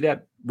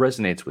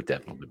resonates with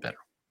Devin a little bit better.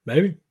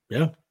 Maybe.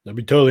 Yeah. That'd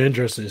be totally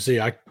interesting to see.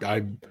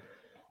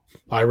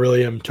 I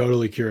really am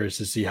totally curious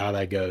to see how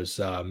that goes.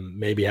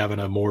 Maybe having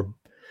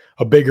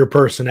a bigger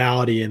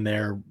personality in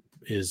there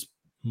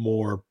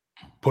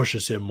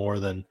pushes him more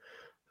than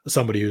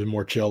somebody who's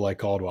more chill like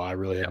Caldwell. I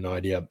really have no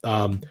idea.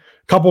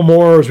 Couple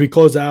more as we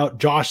close out.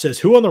 Josh says,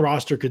 who on the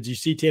roster could you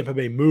see Tampa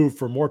Bay move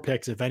for more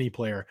picks, if any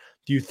player?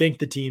 Do you think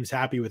the team's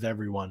happy with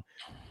everyone?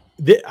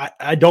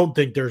 I don't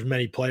think there's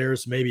many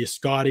players. Maybe a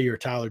Scotty or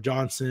Tyler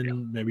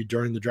Johnson, maybe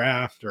during the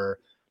draft, or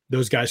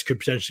those guys could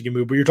potentially get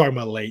moved. But you're talking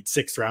about late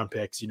 6th round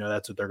picks.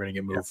 That's what they're going to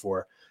get moved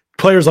for.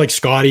 Players like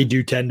Scotty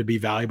do tend to be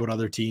valuable to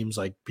other teams,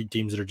 like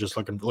teams that are just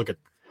look at.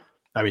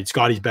 I mean,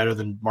 Scotty's better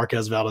than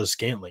Marquez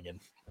Valdes-Scantling,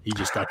 and he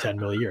just got 10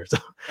 million a year. So,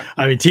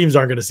 I mean, teams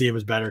aren't going to see him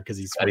as better because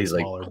he's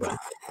smaller. But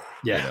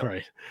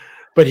right.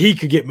 But he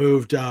could get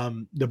moved.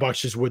 The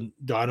Bucs just wouldn't.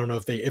 I don't know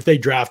if they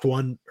draft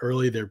one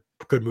early, they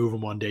could move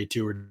him on day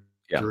 2 or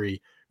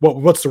 3.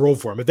 What's the role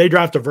for him? If they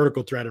draft a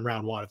vertical threat in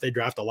round 1, if they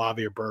draft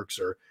Olave or Burks,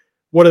 or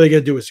what are they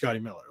going to do with Scotty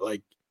Miller?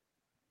 Like,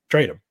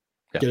 trade him.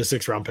 Get a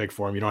 6th round pick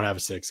for him. You don't have a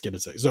 6, get a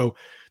 6. So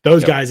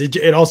those guys,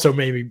 it also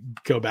made me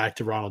go back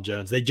to Ronald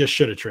Jones. They just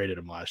should have traded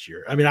him last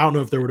year. I mean, I don't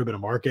know if there would have been a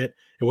market.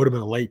 It would have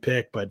been a late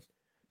pick, but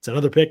it's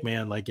another pick,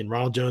 man. Like in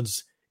Ronald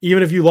Jones,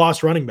 even if you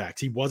lost running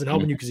backs, he wasn't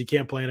helping you because he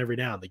can't play in every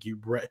down. Like you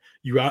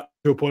got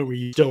to a point where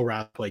you still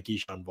rather play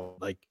Keyshawn Vaughn.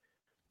 Like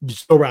you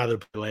still rather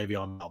play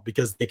Le'Veon Bell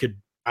because they could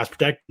pass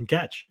protect and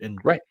catch, and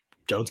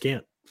Jones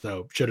can't.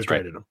 So should have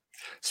traded him.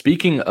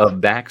 Speaking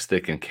of backs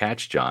that can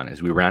catch, John,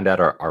 as we round out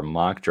our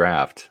mock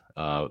draft,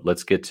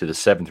 let's get to the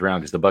 7th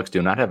round because the Bucs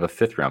do not have a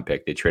 5th round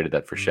pick. They traded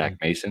that for Shaq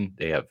Mason.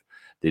 They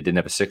didn't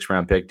have a 6th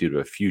round pick due to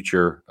a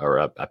future or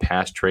a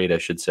past trade, I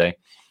should say.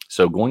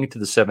 So going into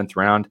the 7th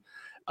round,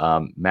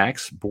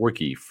 Max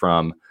Borky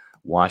from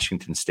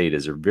Washington State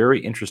is a very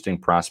interesting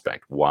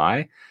prospect.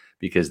 Why?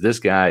 Because this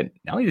guy,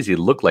 not only does he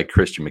look like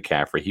Christian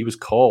McCaffrey, he was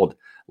called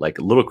like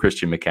little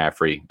Christian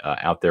McCaffrey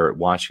out there at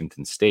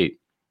Washington State.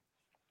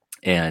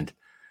 And,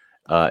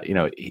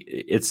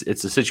 it's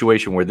a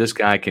situation where this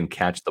guy can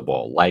catch the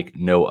ball like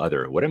no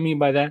other. What I mean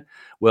by that?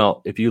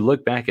 Well, if you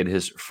look back at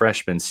his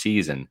freshman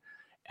season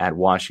at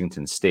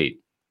Washington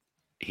State,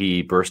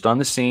 he burst on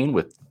the scene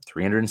with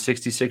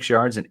 366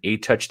 yards and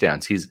 8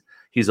 touchdowns. He's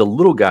a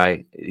little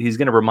guy. He's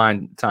going to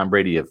remind Tom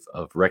Brady of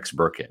Rex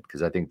Burkhead,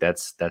 because I think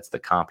that's the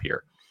comp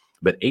here.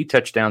 But 8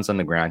 touchdowns on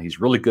the ground. He's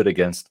really good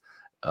against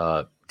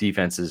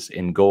defenses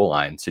in goal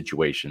line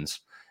situations.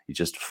 He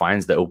just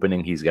finds the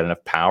opening. He's got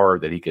enough power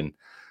that he can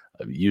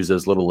use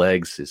those little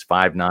legs, his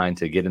 5'9",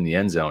 to get in the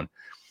end zone.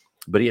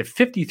 But he had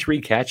 53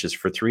 catches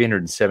for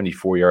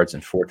 374 yards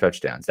and 4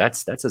 touchdowns.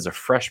 That's as a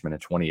freshman in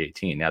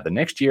 2018. Now, the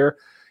next year,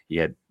 he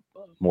had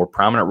a more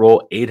prominent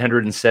role,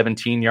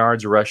 817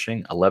 yards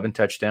rushing, 11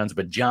 touchdowns.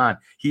 But, John,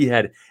 he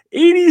had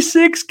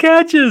 86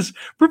 catches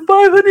for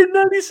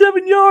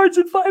 597 yards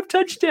and 5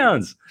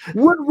 touchdowns.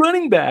 What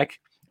running back?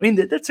 I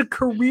mean, that's a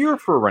career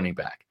for a running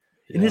back.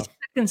 Yeah. In his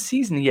second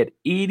season, he had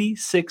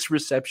 86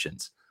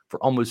 receptions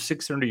for almost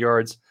 600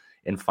 yards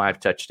and 5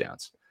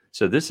 touchdowns.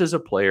 So this is a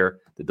player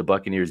that the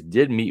Buccaneers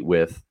did meet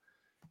with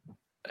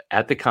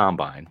at the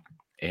Combine,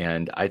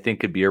 and I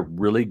think could be a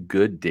really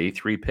good day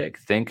 3 pick.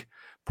 Think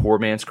poor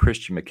man's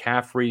Christian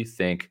McCaffrey.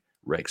 Think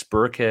Rex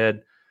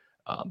Burkhead.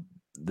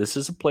 This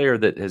is a player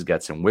that has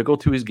got some wiggle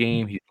to his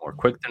game. He's more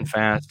quick than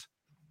fast,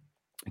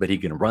 but he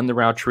can run the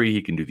route tree.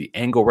 He can do the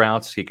angle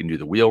routes. He can do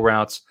the wheel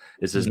routes.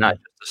 This is not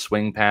just a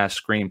swing pass,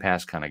 screen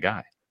pass kind of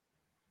guy.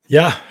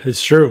 Yeah,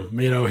 it's true.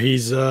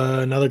 He's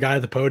another guy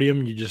at the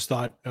podium. You just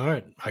thought, all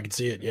right, I can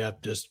see it. Yeah,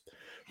 just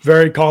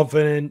very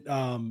confident.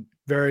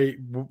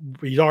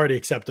 He's already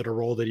accepted a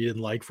role that he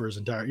didn't like for his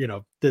entire,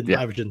 I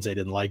shouldn't say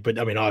didn't like, but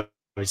I mean,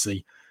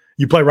 obviously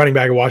you play running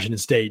back at Washington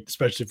State,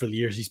 especially for the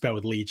years he spent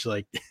with Leach.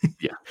 Like,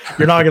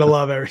 you're not going to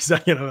love every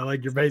second of it.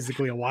 Like, you're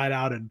basically a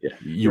wideout, and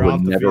you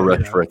would never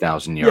rush for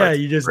 1,000 yards. Yeah,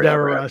 you just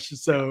never rush.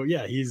 So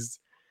yeah,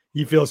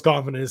 he feels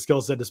confident in his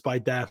skill set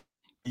despite that.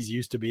 He's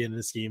used to being in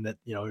a scheme that,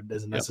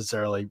 doesn't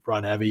necessarily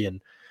run heavy, and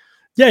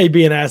he'd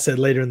be an asset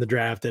later in the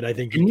draft. And I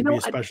think he could be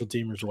a special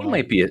teamer as well. He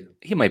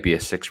might be a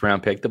 6th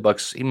round pick. The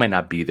Bucs, he might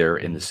not be there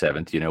in the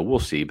 7th. We'll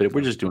see. But if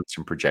we're just doing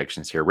some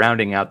projections here,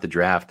 rounding out the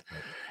draft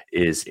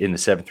is in the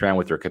 7th round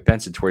with their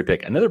compensatory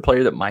pick. Another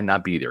player that might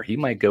not be there. He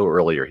might go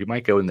earlier. He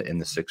might go in the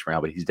 6th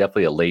round, but he's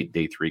definitely a late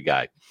day 3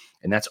 guy.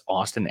 And that's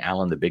Austin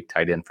Allen, the big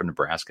tight end from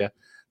Nebraska.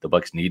 The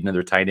Bucs need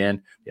another tight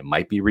end. It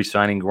might be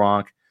re-signing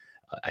Gronk.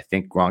 I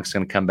think Gronk's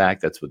going to come back.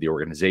 That's what the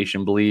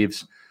organization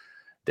believes.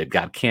 They've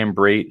got Cam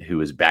Brate, who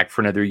is back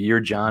for another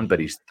year, John, but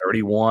he's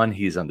 31.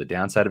 He's on the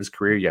downside of his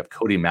career. You have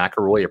Cody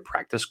McElroy, a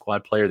practice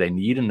squad player. They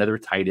need another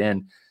tight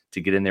end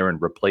to get in there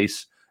and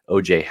replace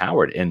O.J.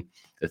 Howard. And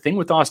the thing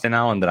with Austin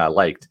Allen that I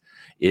liked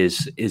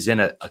is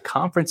in a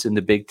conference in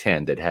the Big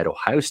Ten that had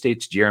Ohio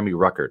State's Jeremy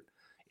Ruckert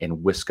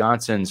and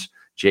Wisconsin's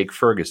Jake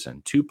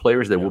Ferguson, 2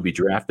 players that will be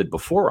drafted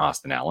before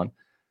Austin Allen.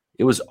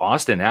 It was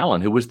Austin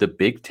Allen who was the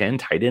Big Ten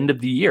tight end of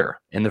the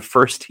year and the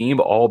first team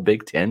all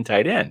Big Ten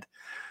tight end.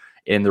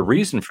 And the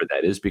reason for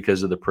that is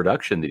because of the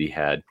production that he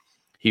had.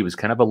 He was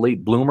kind of a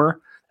late bloomer.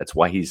 That's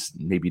why he's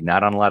maybe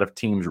not on a lot of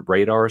teams'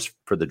 radars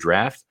for the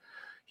draft.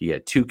 He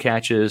had 2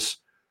 catches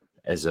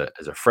as a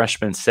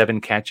freshman,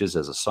 7 catches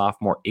as a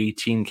sophomore,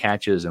 18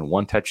 catches and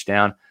 1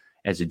 touchdown.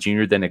 As a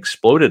junior, then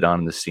exploded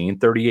on the scene,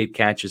 38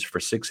 catches for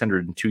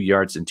 602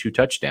 yards and 2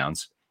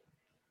 touchdowns.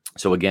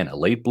 So again, a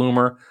late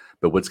bloomer.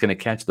 But what's going to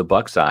catch the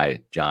Bucs'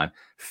 eye, John,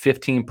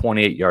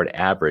 15.8 yard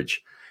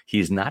average.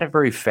 He's not a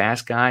very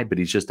fast guy, but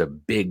he's just a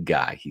big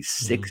guy. He's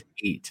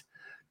 6'8",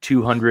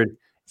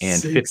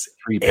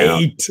 253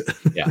 pounds.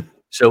 Yeah.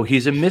 So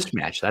he's a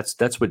mismatch.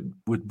 That's what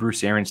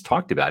Bruce Arians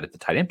talked about at the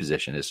tight end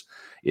position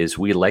is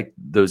we like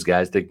those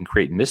guys that can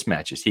create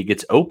mismatches. He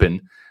gets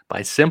open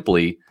by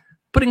simply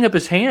putting up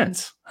his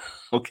hands.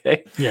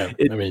 Okay. Yeah.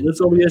 That's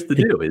all he has to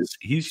do is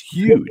he's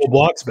huge.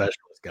 Block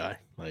specialist guy.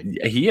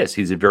 He is.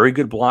 He's a very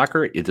good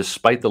blocker.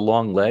 Despite the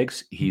long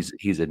legs,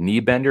 he's a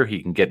knee bender.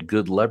 He can get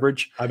good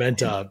leverage. I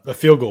meant a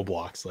field goal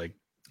blocks. Like,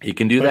 he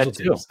can do that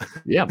too.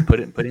 Yeah, put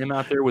him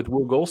out there with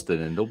Will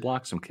Golston, and they'll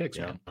block some kicks,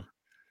 man.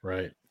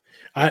 Right.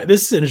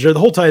 This is interesting. The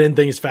whole tight end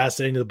thing is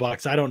fascinating to the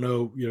Bucs. I don't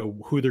know,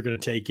 who they're going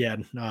to take yet.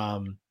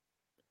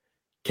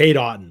 Cade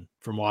Otton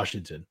from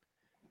Washington.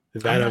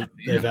 They've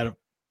had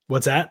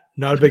what's that?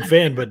 Not a big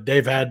fan, but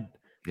they've had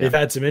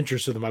some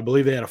interest with them. I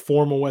believe they had a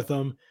formal with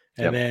them.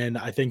 And then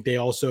I think they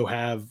also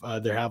have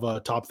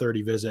a top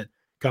 30 visit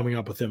coming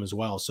up with him as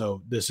well.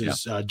 So this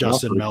is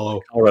Justin Mello,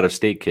 Colorado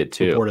State kid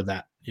too. Reported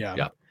that.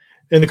 Yeah.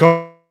 In the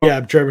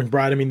Trevor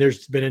McBride. I mean,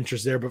 there's been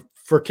interest there, but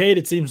for Cade,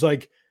 it seems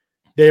like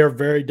they are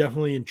very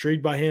definitely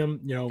intrigued by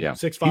him.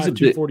 6'5",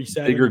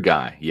 247, bigger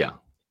guy. Yeah.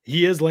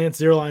 He is Lance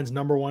Zierlein's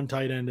number 1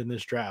 tight end in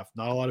this draft.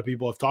 Not a lot of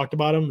people have talked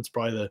about him. It's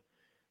probably the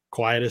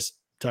quietest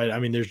tight. I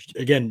mean, there's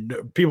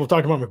people have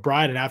talked about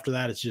McBride, and after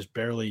that, it's just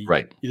barely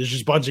right. There's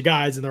just a bunch of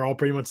guys, and they're all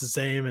pretty much the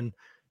same. And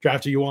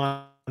draft who you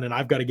want, and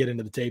I've got to get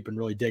into the tape and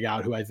really dig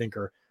out who I think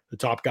are the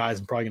top guys.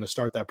 I'm probably going to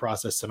start that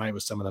process tonight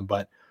with some of them.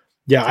 But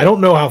yeah, I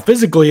don't know how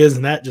physical he is,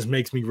 and that just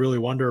makes me really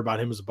wonder about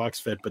him as a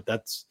Bucs fit. But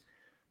that's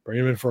bring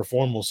him in for a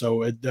formal.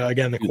 So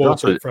again, the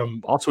quotes are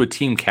from also a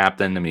team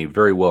captain. I mean,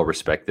 very well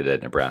respected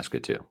at Nebraska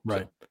too.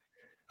 Right.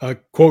 A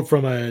quote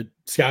from a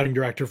scouting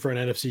director for an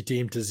NFC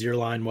team to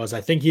Zierlein was, "I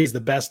think he is the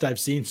best I've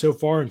seen so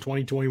far in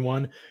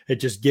 2021 at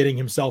just getting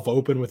himself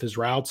open with his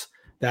routes.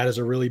 That is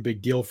a really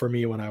big deal for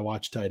me when I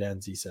watch tight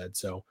ends," he said.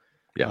 So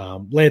yeah,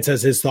 Lance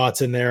has his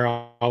thoughts in there.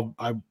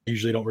 I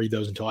usually don't read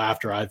those until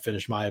after I've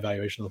finished my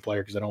evaluation of the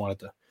player because I don't want it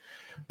to.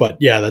 But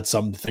yeah, that's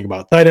something to think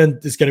about. Tight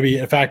end is going to be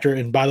a factor.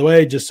 And by the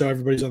way, just so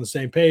everybody's on the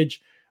same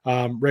page,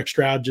 Rick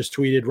Stroud just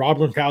tweeted, Rob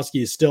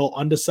Gronkowski is still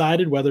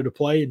undecided whether to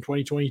play in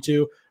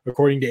 2022,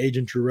 according to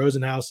agent Drew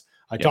Rosenhaus.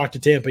 I talked to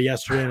Tampa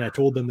yesterday, and I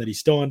told them that he's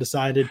still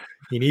undecided.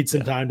 He needs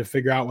some time to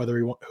figure out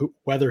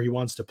whether he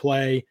wants to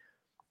play.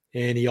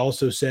 And he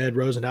also said,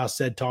 Rosenhaus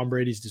said Tom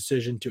Brady's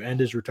decision to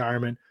end his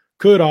retirement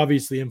could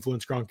obviously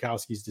influence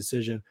Gronkowski's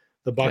decision.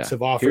 The Bucs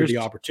have offered the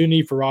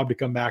opportunity for Rob to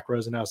come back.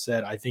 Rosenhaus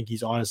said, I think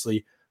he's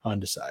honestly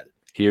undecided.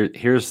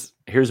 Here's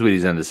what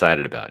he's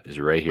undecided about is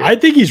right here. I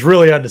think he's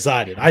really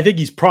undecided. I think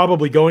he's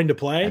probably going to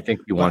play. I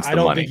think he wants the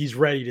money. I don't think he's he's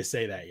ready to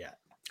say that yet.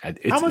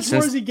 How much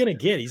more is he going to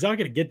get? He's not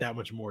going to get that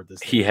much more at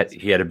this. He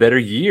had a better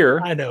year.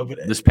 I know, but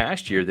this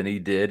past year than he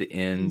did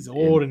in. He's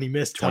old and he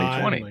missed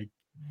 2020.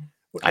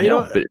 I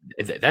know, but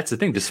that's the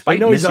thing.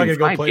 Despite he's not going to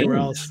go play anywhere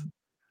else.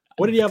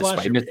 What did he have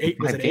last year? 8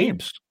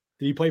 games.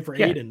 Did he play for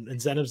 8 and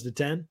incentives to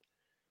 10? Is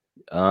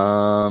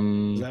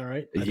that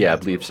right? I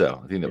believe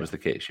so. I think that was the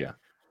case. Yeah.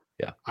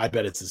 I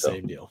bet it's the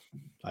same deal.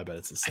 I bet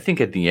it's the same. I think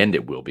at the end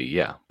it will be.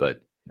 Yeah,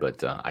 but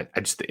I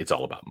just it's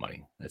all about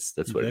money. That's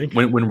what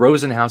when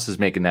Rosenhaus is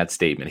making that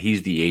statement,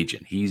 he's the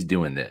agent. He's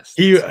doing this.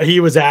 He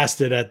was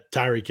asked it at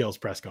Tyreek Hill's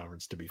press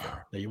conference. To be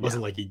fair, it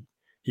wasn't like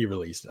he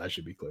released it. I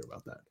should be clear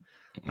about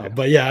that.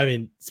 But yeah, I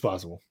mean, it's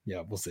possible.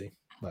 Yeah, we'll see.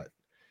 But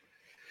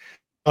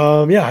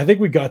I think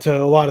we got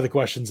to a lot of the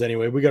questions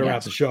anyway. We got to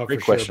wrap the show up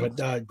for sure.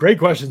 But great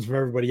questions from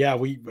everybody. Yeah,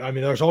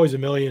 there's always a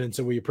million, and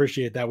so we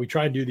appreciate that. We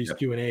try and do these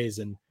Q&As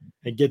and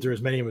get through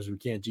as many of them as we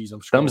can. Geez,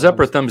 I'm thumbs up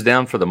or thumbs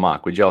down for the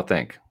mock. What'd y'all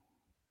think?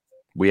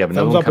 We have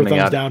another one coming out. Thumbs up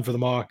or thumbs down for the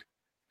mock.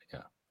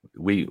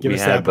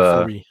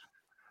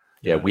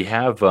 Yeah, we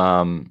have.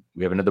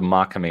 We have another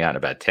mock coming out in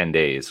about 10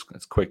 days.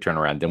 It's a quick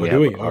turnaround. Then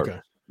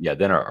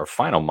then our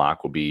final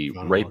mock will be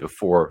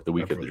before the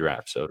week of the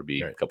draft. So it'll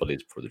be a couple of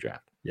days before the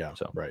draft. Yeah.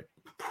 So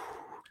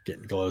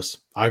getting close.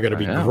 I'm gonna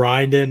be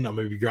grinding. I'm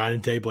gonna be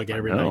grinding tape like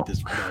every night.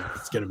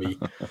 It's gonna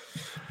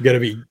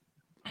be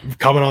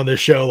coming on this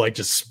show, like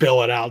just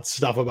spilling out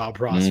stuff about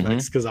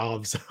prospects because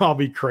I'll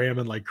be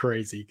cramming like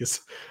crazy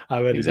because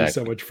I've had to do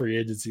so much free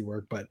agency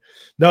work. But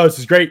no, this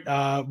is great.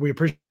 We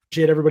appreciate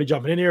everybody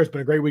jumping in here. It's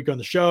been a great week on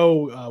the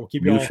show. We'll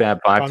keep you New Fab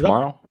 5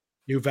 tomorrow.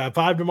 New Fab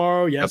 5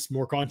 tomorrow. Yes,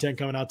 more content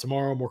coming out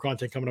tomorrow. More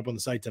content coming up on the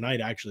site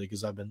tonight, actually,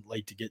 because I've been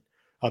late to get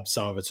up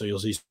some of it. So you'll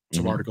see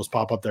some articles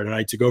pop up there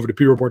tonight. So go over to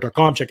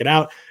pewterreport.com, check it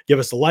out. Give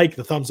us a like,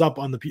 the thumbs up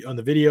on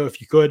the video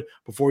if you could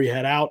before you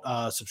head out.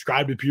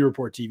 Subscribe to Pewter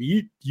Report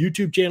TV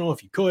YouTube channel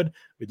if you could.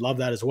 We'd love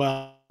that as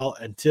well.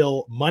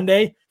 Until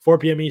Monday, 4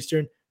 p.m.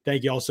 Eastern.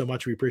 Thank you all so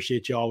much. We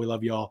appreciate you all. We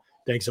love you all.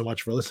 Thanks so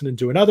much for listening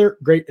to another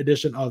great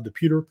edition of the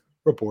Pewter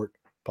Report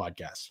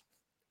podcast.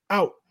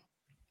 Out.